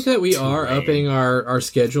 mean, do you think that we are Terrain. upping our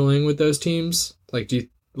scheduling with those teams? Like, do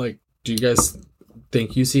you guys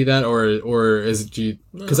think you see that, or is it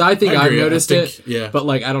because I think I've agree. noticed I think- it, Yeah. but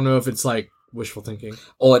like I don't know if it's like wishful thinking.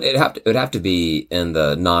 Well, it'd have to be in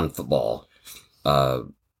the non-football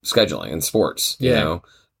scheduling in sports. You Yeah. know,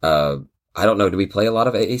 I don't know. Do we play a lot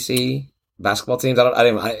of AAC basketball teams?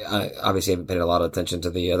 I obviously haven't paid a lot of attention to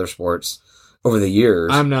the other sports over the years.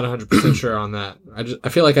 I'm not 100% sure on that. I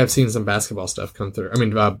feel like I've seen some basketball stuff come through. I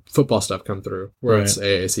mean, football stuff come through where Right. it's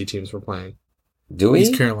AAC teams we're playing. Do we?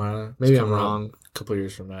 East Carolina. Maybe It's I'm coming up wrong. A couple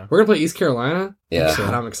years from now. We're gonna play East Carolina. Yeah.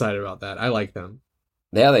 God, I'm excited about that. I like them.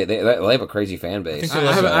 Yeah, they have a crazy fan I base. think I they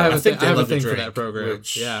love have, that. I have, I a, think I they have a love to thing for drink, that program.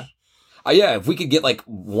 which- Yeah, Yeah, if we could get like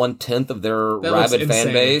 1/10 of their that looks rabid fan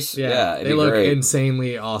insane. base, yeah, it'd they be look great.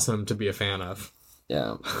 insanely awesome to be a fan of.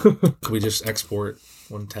 Yeah, Could we just export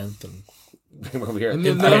 1/10 and over here. And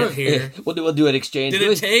then import they it here? We'll do an exchange. Did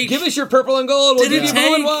it take? Give us your purple and gold. We'll Did give it you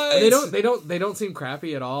blue and take? white. They don't seem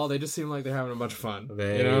crappy at all. They just seem like they're having a bunch of fun.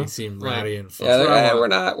 They you know? seem Like, rowdy and fun. Yeah,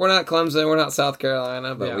 what I we're not Clemson, we're not South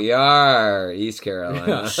Carolina, but Yeah. we are East Carolina.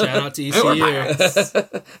 Yeah. Shout out to We're ECU. pirates.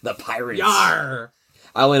 The Pirates. Yar!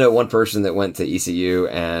 I only know one person that went to ECU,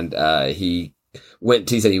 and he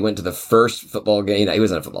said he went to the first football game. He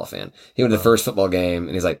wasn't a football fan. He went to the first football game,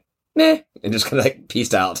 and he's like, nah, and just kind of like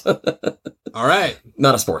peaced out. All right.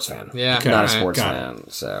 Not a sports fan. Yeah. Okay. Not a all right. sports got fan.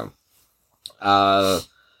 So,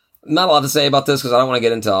 not a lot to say about this because I don't want to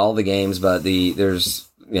get into all the games, but there's,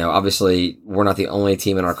 obviously we're not the only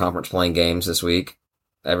team in our conference playing games this week.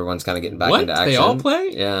 Everyone's kind of getting back What? into action. They all play?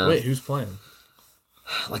 Yeah. Wait, who's playing?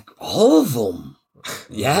 Like all of them.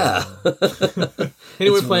 Yeah.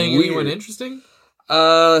 Anyone It's playing weird. anyone interesting?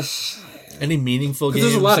 Any meaningful 'Cause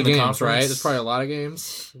games? there's a lot of in the games, conference? right? There's probably a lot of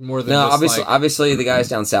games. More than No, just obviously, like, obviously the guys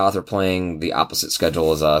down south are playing the opposite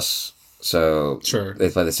schedule as us, so Sure. they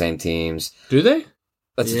play the same teams. do they?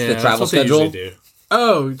 That's Yeah, the that's travel what they schedule. usually do.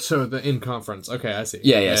 Oh, so the in conference. Okay, I see.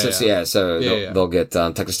 Yeah. So Yeah. they'll get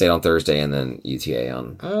Texas State on Thursday and then UTA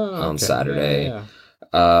on Oh, on okay. Saturday. Yeah,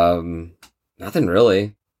 yeah. Nothing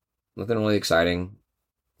really exciting,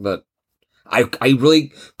 but I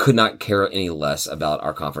really could not care any less about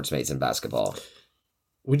our conference mates in basketball.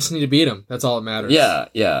 We just need to beat them. That's all that matters.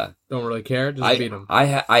 Yeah. Don't really care. Just beat them.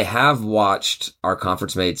 I have watched our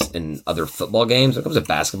conference mates in other football games. When it comes to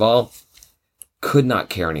basketball, could not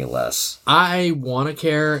care any less. I want to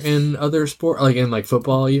care in other sport, like in like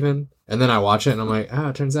football even, and then I watch it and I'm like,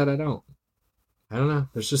 it turns out I don't. I don't know.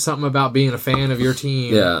 There's just something about being a fan of your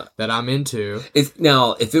team Yeah. that I'm into.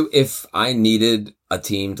 If I needed a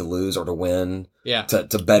team to lose or to win Yeah. to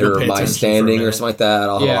better You'll pay my attention for a standing or minute. something like that,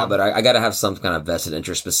 I'll Yeah. but I got to have some kind of vested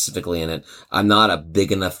interest specifically in it. I'm not a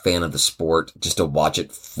big enough fan of the sport just to watch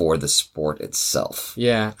it for the sport itself.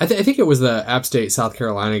 Yeah. I think it was the App State South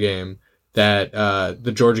Carolina game that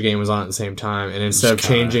the Georgia game was on at the same time, and instead of Just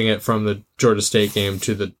kinda- changing it from the Georgia State game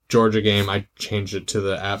to the Georgia game, I changed it to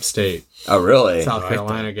the App State Oh, really? South like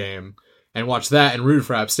Carolina game and watched that and rooted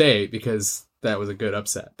for App State because that was a good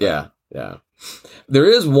upset. Yeah. There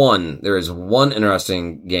is one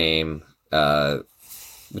interesting game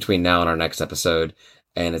between now and our next episode,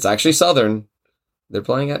 and it's actually Southern. They're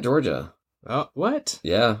playing at Georgia. Oh, what?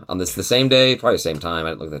 Yeah, on the same day, probably the same time. I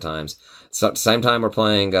didn't look at the times. So same time we're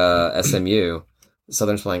playing SMU.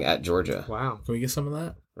 Southern's playing at Georgia, Wow. Can we get some of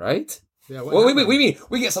that? right? Yeah. Well,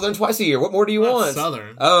 we get Southern twice a year. What more do you Not want?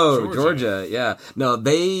 Southern. Oh, Georgia. Yeah. No,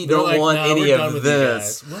 they They're don't like, want "No, we're any done of with you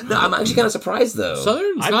this. guys." No, I'm actually kind of surprised though.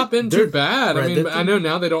 Southern's not been they're- too bad. I right, mean, they're- but I know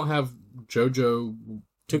now they don't have JoJo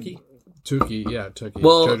Tookie? Tukey. Yeah, Tukey.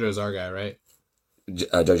 Well- JoJo's our guy, right?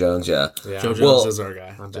 Joe Jones, yeah. Yeah. Joe Jones Well, is our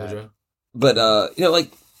guy. bad. JoJo. But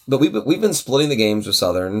but we've been splitting the games with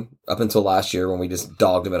Southern up until last year when we just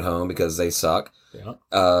dogged them at home because they suck. Yeah.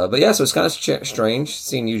 But yeah, so it's kind of strange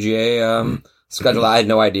seeing UGA schedule. I had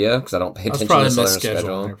no idea because I don't pay That's attention to probably Southern's misscheduled on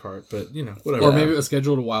schedule. their part, but whatever. Or maybe it was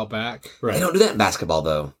scheduled a while back. Right. They don't do that in basketball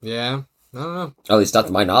though. Yeah. I don't know. At least not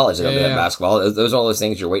to my knowledge. They don't do that in Yeah. basketball. Those are all those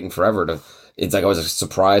things you're waiting forever to. It's like I was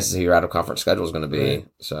surprised to see your out of conference schedule is going to be. Right.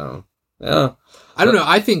 So yeah. I don't know.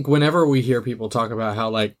 I think whenever we hear people talk about how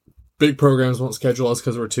like big programs won't schedule us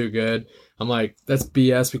because we're too good, I'm like, that's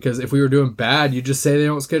BS because if we were doing bad, you just say they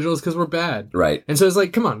don't schedule us because we're bad. Right. And so it's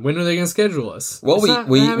like, come on, when are they going to schedule us? Well, It's not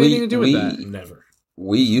gonna have anything to do with that. Never.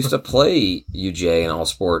 We used to play UGA in all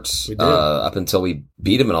sports We did. up until we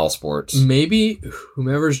beat them in all sports. Maybe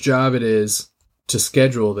whomever's job it is to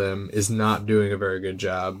schedule them is not doing a very good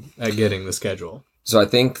job at getting the schedule. So I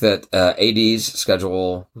think that ADs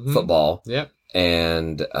schedule Mhm. football Yep.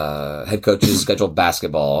 and head coaches schedule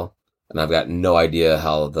basketball, and I've got no idea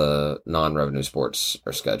how the non-revenue sports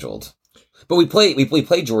are scheduled. But we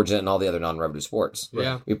play Georgia and all the other non-revenue sports.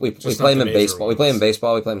 Yeah. We Just play not them the in major baseball. We play them in ones.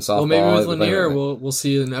 baseball. We play them in softball. Well, maybe with we play Lanier, them- we'll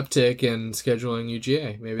see an uptick in scheduling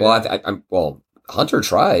UGA. Maybe. Well, that- well, Hunter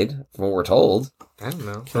tried, from what we're told. I don't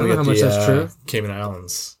know. I Can don't we know get how much the that's true. Cayman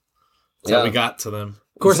Islands? That's Yeah. how we got to them.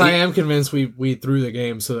 Of course, See- I am convinced we threw the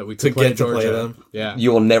game so that we could To play get to Georgia. play them. Yeah,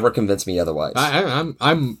 You will never convince me otherwise. I'm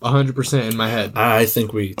 100% in my head. I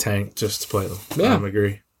think we tanked just to play them. Yeah. I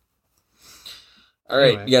agree. All right,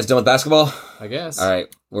 Anyway. you guys done with basketball? I guess. All right,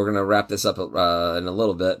 we're gonna wrap this up in a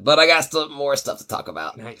little bit, but I got still more stuff to talk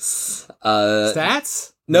about. Nice. Uh,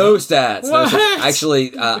 Stats? no stats. No What? stats.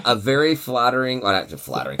 Actually, a very flattering, well, not just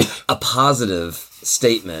flattering, a positive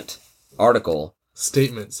statement article.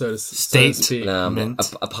 Statement, so to State. speak.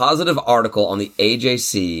 A positive article on the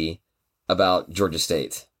AJC about Georgia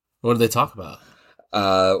State. What did they talk about?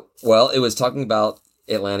 Well, it was talking about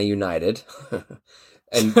Atlanta United,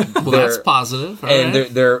 and Well, that's positive. All and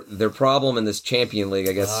right. their problem in this Champion League,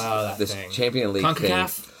 I guess. Oh, that this thing. Champion League CONCACAF?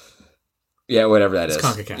 thing. Yeah, whatever that It's is.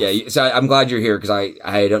 CONCACAF. Yeah, so I'm glad you're here because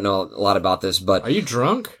I don't know a lot about this, but Are you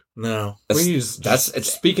drunk? No. that's- Were you just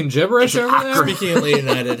it's speaking gibberish over there? Speaking Atlanta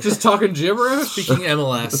United. Just talking gibberish? Speaking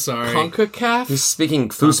MLS, sorry. CONCACAF? he's speaking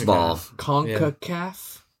foosball.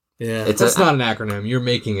 CONCACAF? Yeah. It's That's a, not an acronym. You're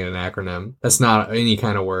making it an acronym. That's not any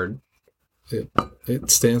kind of word.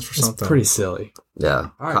 It stands for It's something. pretty silly. yeah.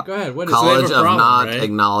 All right, go ahead. What is College have a of problem, not right?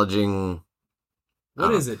 acknowledging. it?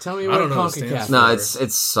 What is it? Tell me I what don't know what it CONCACAF stands is. No,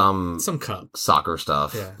 it's some cup. soccer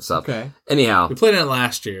stuff. Yeah. Stuff. Okay. Anyhow, We played it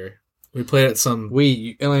last year. We played at some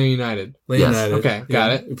Atlanta United. Atlanta Yes. United. Okay,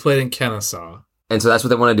 got it. We played in Kennesaw. and so that's what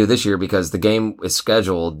they want to do this year because the game is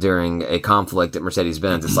scheduled during a conflict at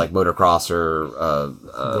Mercedes-Benz. It's like motocross or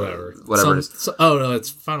whatever it is. Oh no, it's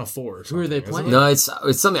Final Four. Or Who are they something, isn't playing? it? No,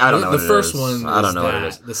 it's something I don't know. The what it first is. one. I don't is know what that. it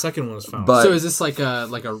is. The second one is Final But- So is this like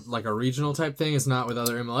a regional type thing? It's not with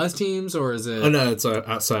other MLS teams, or is it? Four. Oh no, it's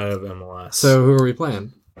outside of MLS. So who are we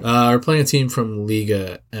playing? we're playing a team from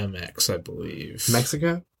Liga MX, I believe.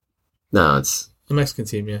 Mexico? No, it's A Mexican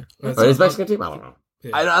team, yeah. it's Mexican team. I don't know.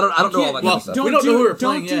 Yeah. I don't know all that well, kind of stuff. we don't know who we're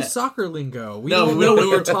playing Don't do yet. soccer lingo. We No, don't we know don't-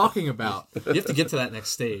 what we're talking about. You have to get to that next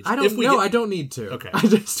stage. I don't If we know. get- I don't need to. Okay. I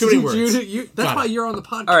just Too many need words. that's Got why it. you're on the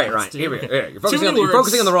podcast. All right, Ryan. dude. Here we go. Here, you're Too focusing many on, words. you're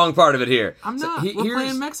focusing on the wrong part of it here. I'm So not. We're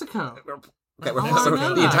playing Mexico. Okay, Oh, I know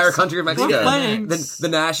the that. entire country of Mexico. We're playing the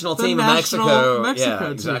national the team of national Mexico. Mexico Yeah,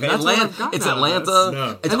 team. exactly. That's what Atlanta. I've got It's out of Atlanta. this.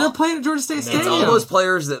 No. It's, And they're playing at Georgia State it's Stadium. all those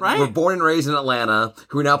players that Right? were born and raised in Atlanta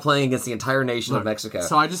who are now playing against the entire nation of Look, Mexico.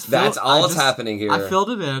 So I just That's filled- all I that's just- happening here. I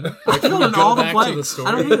filled it in. I filled in go all the back to the blanks. story?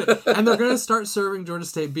 I don't need it. And they're going to start serving Georgia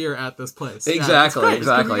State beer at this place. Yeah, it's Exactly, great. It's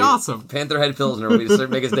gonna exactly. be awesome. Pantherhead Pilsner will be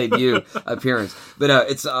make his debut appearance, but no,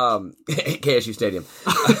 it's KSU Stadium.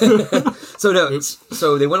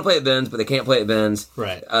 So they want to play at Benz, but they can't play at Benz.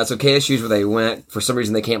 Right. So KSU's where they went. For some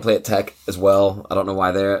reason, they can't play at Tech as well. I don't know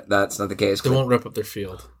why that's not the case. They won't rip up their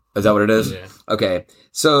field. Is that what it is? Yeah. Okay.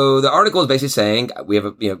 So the article is basically saying we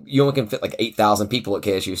have you only can fit like 8,000 people at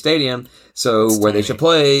KSU Stadium. So where they tiny. should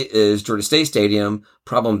play is Georgia State Stadium.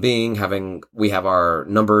 Problem being we have our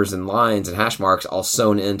numbers and lines and hash marks all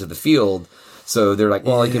sewn into the field. So they're like,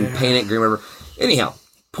 well, you can paint it green, whatever. Anyhow,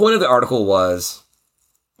 point of the article was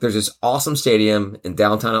there's this awesome stadium in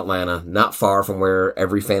downtown Atlanta, not far from where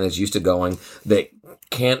every fan is used to going. That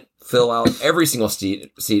can't fill out every single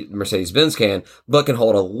seat Mercedes-Benz can, but can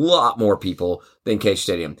hold a lot more people than KSU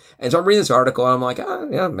Stadium. And so I'm reading this article, and I'm like,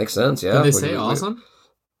 yeah, makes sense. Yeah. Did they say awesome?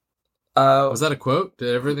 Was that a quote?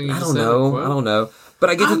 Did everything you I just don't said know. a quote? I don't know. But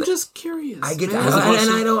I get to I'm the, just curious. I get to, man. and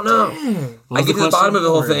I don't know. Dang. I get to the bottom of the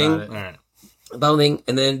whole Don't worry thing. about All right. Bottom thing,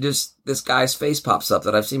 and then just this guy's face pops up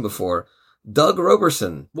that I've seen before. Doug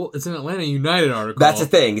Roberson. Well, it's an Atlanta United article. That's the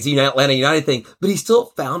thing. It's a Atlanta United thing. But he still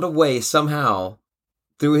found a way somehow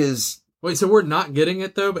through his... Wait, so we're not getting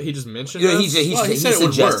it, though, but he just mentioned You know, us? he's said it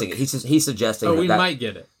would suggesting work. it. He's suggesting Oh, that we that- might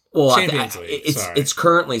get it. Well, Champions League, sorry. it's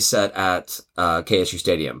currently set at KSU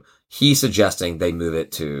Stadium. He's suggesting they move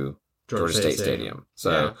it to Georgia State Stadium.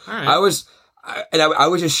 So Yeah, all right. I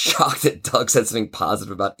was just shocked that Doug said something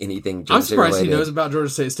positive about anything Georgia I'm State surprised he related. knows about Georgia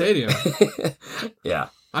State Stadium. Yeah.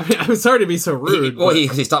 I mean, I'm sorry to be so rude. but-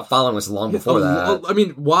 He stopped following us long before that. I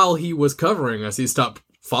mean, while he was covering us, he stopped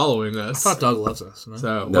following I us. thought Doug loves us. No?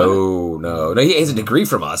 So No. He has a degree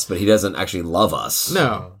from us, but he doesn't actually love us.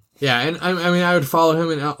 no, yeah, and I mean, I would follow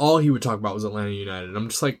him, and all he would talk about was Atlanta United. I'm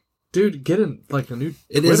just like, dude, get in like a new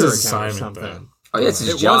It Twitter is his account or assignment, something. though. Oh, yeah, it's his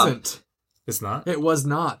It job. wasn't. It's not? It was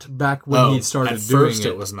not back when Oh, he started at doing first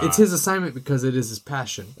it was not. It's his assignment because it is his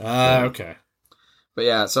passion. Okay. But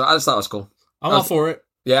yeah, so I just thought it was cool. I'm all for it.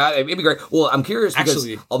 Yeah, it'd be great. Well, I'm curious because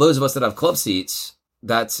Actually- all those of us that have club seats,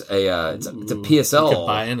 that's it's a You PSL. could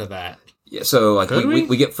buy into that. Yeah, so like Could we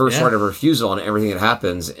we? get first Yeah. right of refusal on everything that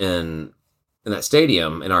happens in that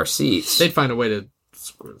stadium in our seats. They'd find a way to.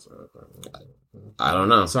 I don't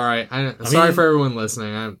know. Sorry, sorry mean- for everyone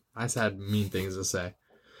listening. I just had mean things to say.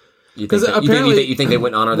 You think, 'Cause that, apparently- you think they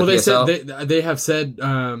wouldn't honor the Well, they PSL? said they have said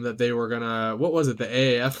that they were gonna. What was it? The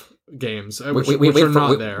AAF games, which we are had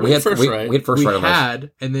not there. We had First we, right. we had first We right of us.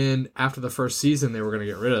 had, and then after the first season, they were gonna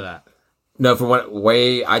get rid of that. No, from what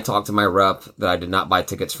way I talked to my rep that I did not buy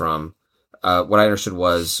tickets from, what I understood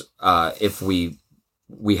was if we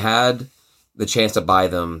had the chance to buy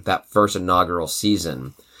them that first inaugural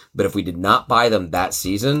season, but if we did not buy them that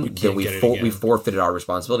season, then can't get it we again. forfeited our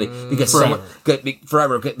responsibility because Forever.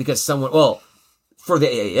 someone for the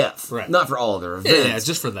AAF, Right. not for all of their events. Yeah, it's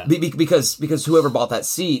just for that. because whoever bought that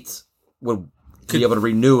seat would be able to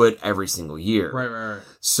renew it every single year. Right.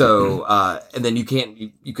 So, and then you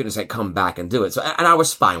couldn't just like come back and do it. So, and I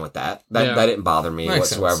was fine with that. That didn't bother me Makes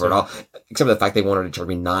whatsoever sense, at all. Except for the fact they wanted to charge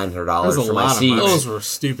me $900 That was a for my lot of seats. money. Those were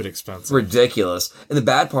stupid expensive. Ridiculous. And the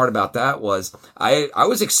bad part about that was I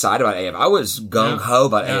was excited about AAF. I was gung ho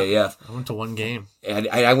about AAF. I went to one game. And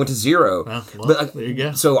I went to 0. Well, but there you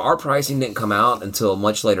go. So our pricing didn't come out until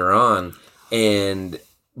much later on.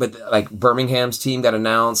 But like Birmingham's team got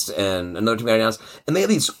announced and another team got announced, and they had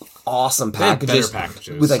these awesome had better packages,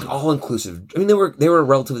 packages. with like all inclusive. I mean, they were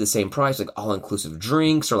relatively the same price, like all inclusive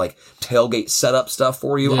drinks or like tailgate setup stuff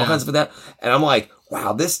for you, all Yeah. kinds of that. And I'm like,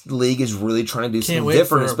 wow, this league is really trying to do Can't something wait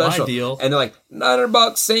different and for my special. deal. And they're like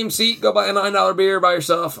 $900, same seat, go buy a $9 beer by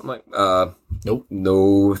yourself. I'm like, Nope.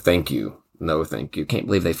 no, thank you, no, thank you. Can't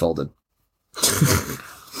believe they folded.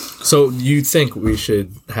 So you think we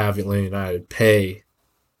should have Atlanta United pay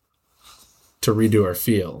to redo our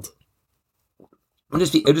field?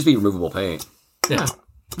 It'd just be removable paint. Yeah.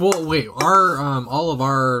 Well, wait. Our all of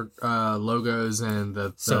our logos and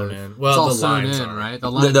the Sewn in. it's Well, all the sewn lines in, are. right?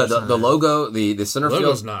 The lines are sewn The in. logo, the center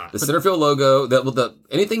Logo's field, not. the center field logo,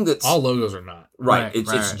 anything that's All logos are not. right. Right, It's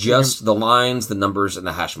right. just the lines, the numbers, and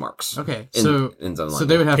the hash marks. Okay, in so zone so line.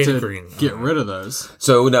 they would have Painted to green. get rid of those.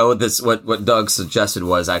 So no, what Doug suggested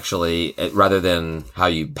was actually rather than how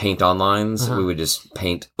you paint on lines, we would just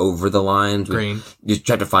paint over the lines. Green. You just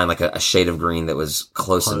have to find like a shade of green that was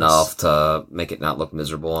close enough to make it not look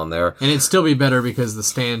miserable on there. And it'd still be better because the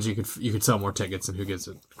stands you could sell more tickets and who gets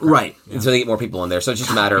it. Right. And so they get more people in there. So it's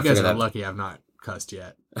just a matter You of guys figuring are that. lucky I've not cussed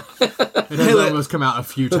yet. It has almost come out a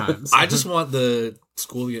few times. I just want the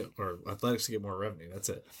school to get, or athletics to get more revenue. That's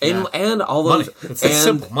it. And all those Money. It's that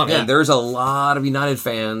simple. Money. And there's a lot of United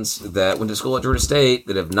fans that went to school at Georgia State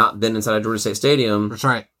that have not been inside of Georgia State Stadium. That's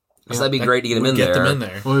right. So that'd be great to get them in Get there. them in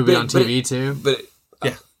there. Will we be But- on but- TV too? But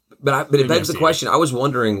Yeah. but it begs on the TV. question. I was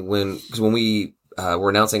wondering because when we were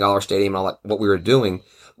announcing all our stadium and all that, what we were doing,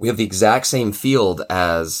 we have the exact same field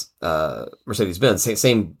as Mercedes-Benz,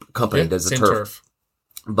 same company Yeah, does the same turf.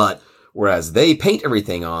 But whereas they paint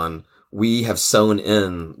everything on, we have sewn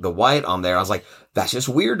in the white on there. I was like, that's just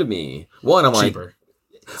weird to me. One, I'm like, Cheaper.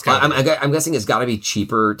 It's gotta I'm guessing it's got to be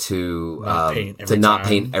cheaper to Not paint every not time.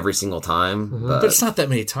 paint every single time. But it's not that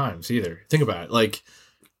many times either. Think about it. Like,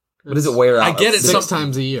 But does it wear out? I get it. Six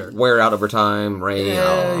times a year. Wear out over time, rain.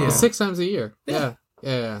 Yeah. 6 times a year. Yeah.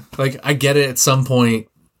 Yeah. like I get it. At some point,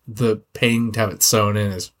 the paying to have it sewn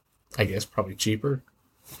in is, I guess, probably cheaper.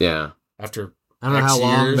 Yeah. After I don't know X how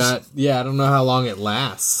long years. that. Yeah, I don't know how long it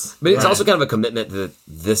lasts. But it's Right. also kind of a commitment that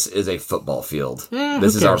this is a football field. Yeah,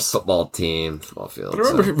 This who is our cares? football team, football field. But I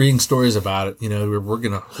remember so. reading stories about it. You know, we're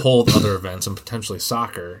going to hold other events and potentially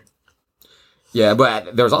soccer. Yeah,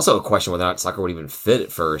 but there was also a question whether or not soccer would even fit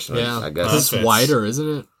at first. and Yeah. I guess. It's fits. wider,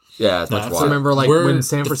 isn't it? Yeah, it's much That's- I wider. remember like We're- when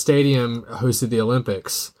Sanford Stadium hosted the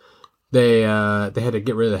Olympics. they had to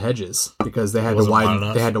get rid of the hedges because they had to Wasn't wide widen.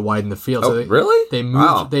 enough? They had to widen the field. Oh, So really? They moved.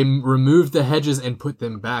 Wow. They removed the hedges and put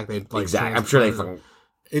them back. They like Exactly. I'm sure they transplanted fucking.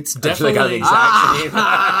 It's I'm sure they got the definitely exact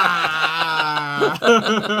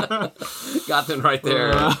same. Got them right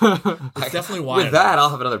there. it's definitely wide. With that, I'll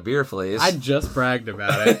have another beer, please. I just bragged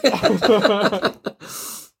about it.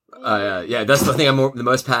 Yeah, that's the thing I'm the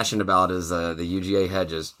most passionate about is the UGA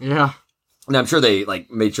hedges. Yeah. And I'm sure they like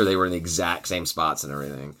made sure they were in the exact same spots and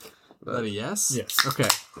everything. Is that a yes? Yes. Okay.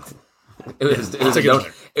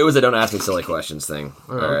 It was a don't ask me silly questions thing.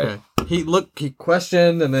 Oh, All right. okay. He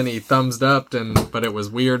questioned and then he thumbs up but it was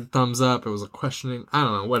weird thumbs up. It was a questioning. I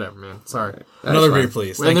don't know. Whatever, man. Sorry. Another fine. beer,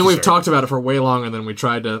 please. And Thank then you, we've sir. talked about it for way longer than we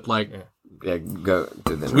tried to like. Yeah, go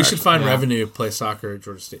to the We should find Yeah. revenue to play soccer at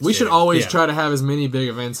Georgia State. We should Stadium. always Yeah. try to have as many big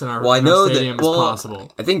events in our, Well, I in our know stadium that. as Well,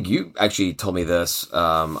 possible. I think you actually told me this,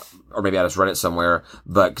 or maybe I just read it somewhere.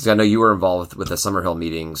 But because I know you were involved with the Summerhill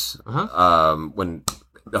meetings when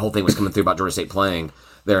the whole thing was coming through about Georgia State playing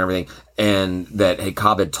there and everything, and that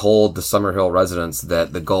Cobb had told the Summerhill residents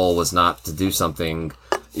that the goal was not to do something,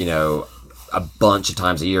 a bunch of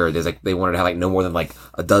times a year. There's they wanted to have no more than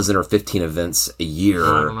a dozen or 15 events a year.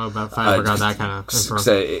 I don't know about if I ever got that kind of info.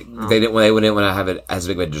 So they didn't want to have it as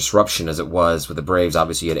big of a disruption as it was with the Braves.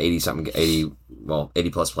 Obviously, you had 80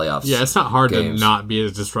 plus playoffs. Yeah, it's not hard games. to not be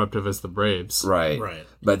as disruptive as the Braves. Right. Right.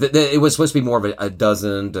 But it was supposed to be more of a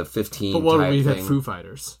dozen to 15. But what type we've had thing. Foo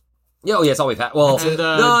Fighters. Yeah, oh, yeah, it's all we've had. Well, And,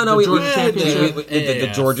 no, the we Georgia Championship. the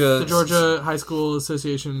Georgia, The Georgia High School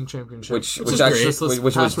Association Championship. which is actually great.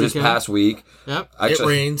 which was this past week. Yep. It Actually,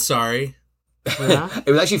 rains. Sorry. Yeah. it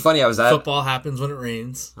was actually funny. I was at. Football happens when it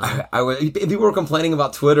rains. I was. People were complaining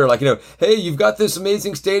about Twitter, hey, you've got this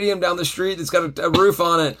amazing stadium down the street that's got a roof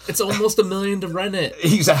on it. It's almost $1 million to rent it.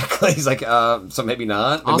 Exactly. He's like, so maybe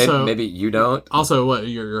not. And Also- maybe you don't. Also, what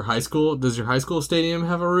your high school? Does your high school stadium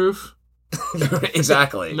have a roof?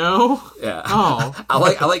 Exactly. No. Yeah. Oh. I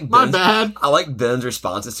like My Ben's, bad. I like Ben's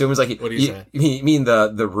responses to him. It was like, What do you say? You mean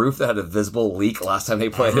the roof that had a visible leak last time they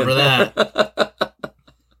played? Remember that?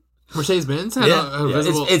 Mercedes-Benz had Yeah. a Yeah,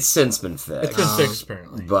 visible. it's since been fixed. It's been fixed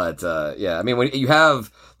apparently. But yeah, I mean, when you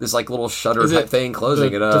have this little shutter Is type it thing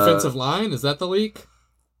closing the it up, defensive line. Is that the leak?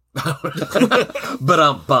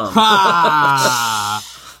 but bum Ah.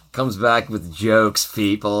 comes back with jokes,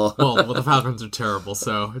 people. well, the Falcons are terrible,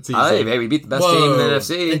 so it's easy. Hey, we beat the best team in the They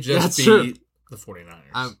NFC. just That's beat true. the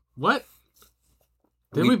 49ers. What?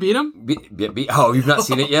 Did we beat them? Oh, you've not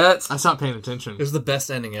seen it yet? I stopped paying attention. It was the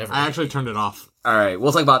best ending ever. I actually turned it off. All right,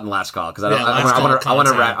 we'll talk about it in the last call because Yeah, last I call want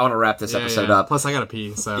to content. wrap this Yeah, episode yeah. up. Plus, I gotta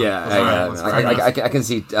pee. So Yeah, All right, let's crack it up. I can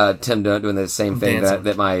see Tim doing the same thing Dancing.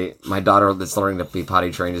 that my daughter that's learning to be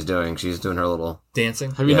potty trained is doing. She's doing her little.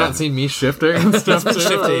 Dancing. Have you Yeah. not seen me shifting and stuff too? Shifting.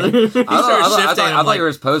 I started thought shifting, I'm you were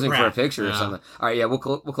just posing for a crap. picture or Yeah. something. All right, yeah, we'll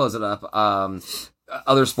close it up.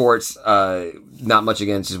 Other sports, not much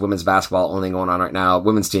against just women's basketball only going on right now.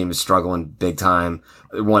 Women's team is struggling big time.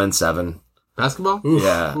 1-7. Basketball? Oof.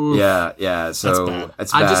 Yeah, Oof. yeah. So bad.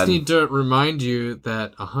 it's bad. I just need to remind you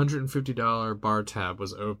that a $150 bar tab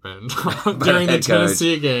was opened during the head coach.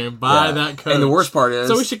 Tennessee game by Yeah. that coach. And the worst part is,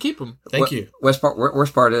 so we should keep them. Thank you. Worst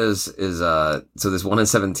part is so this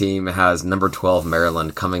 1-7 team has number 12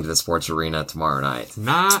 Maryland coming to the sports arena tomorrow night.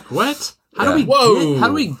 Not what? How Yeah. do we Whoa. How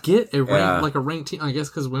do we get a Yeah. ranked team? I guess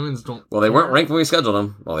because women's don't. Well, they care. weren't ranked when we scheduled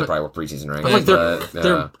them. Well, they But- probably were preseason ranked. But like but,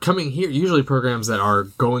 they're coming here. Usually programs that are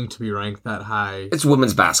going to be ranked that high. it's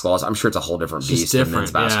women's basketball. So I'm sure it's a whole different It's just beast than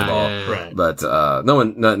men's different. Yeah, basketball. yeah, yeah. Right. But no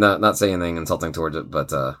one, not saying anything insulting towards it.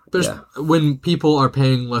 But There's yeah, when people are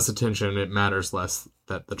paying less attention, it matters less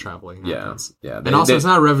that the traveling yeah, happens. yeah. And also, it's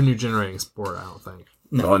not a revenue generating sport. I don't think.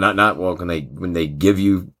 well, not well. When they give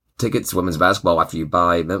you tickets to women's basketball after you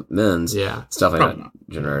buy men's, Yeah. it's definitely Probably not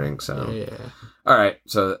generating. So Yeah. all right,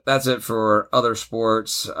 so that's it for other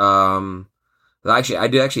sports. I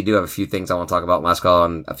do have a few things I want to talk about. Last call,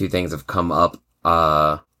 and a few things have come up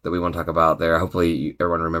that we want to talk about there. Hopefully,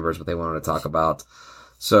 everyone remembers what they wanted to talk about.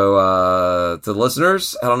 So, to the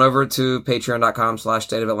listeners, head on over to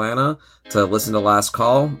patreon.com/State of Atlanta to listen to Last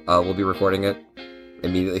Call. We'll be recording it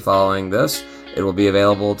immediately following this. It will be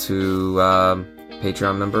available to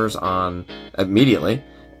Patreon members immediately,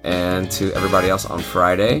 and to everybody else on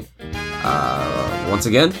Friday. Once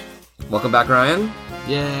again, welcome back, Ryan.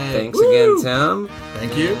 Yay. Thanks Woo! again, Tim.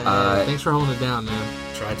 Thank you. Thanks for holding it down, man.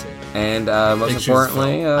 Try to. And most Big shoes to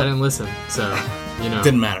importantly, I didn't listen, so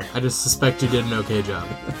Didn't matter. I just suspect you did an okay job.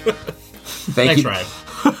 thank Thanks, you,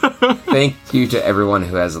 Ryan. thank you to everyone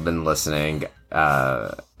who has been listening.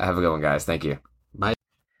 Have a good one, guys. Thank you. Bye.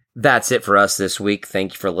 That's it for us this week.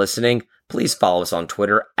 Thank you for listening. Please follow us on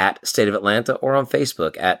Twitter @State of Atlanta or on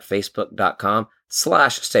Facebook @Facebook.com/State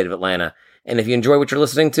State of Atlanta. And if you enjoy what you're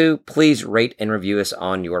listening to, please rate and review us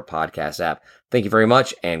on your podcast app. Thank you very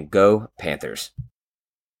much, and go Panthers.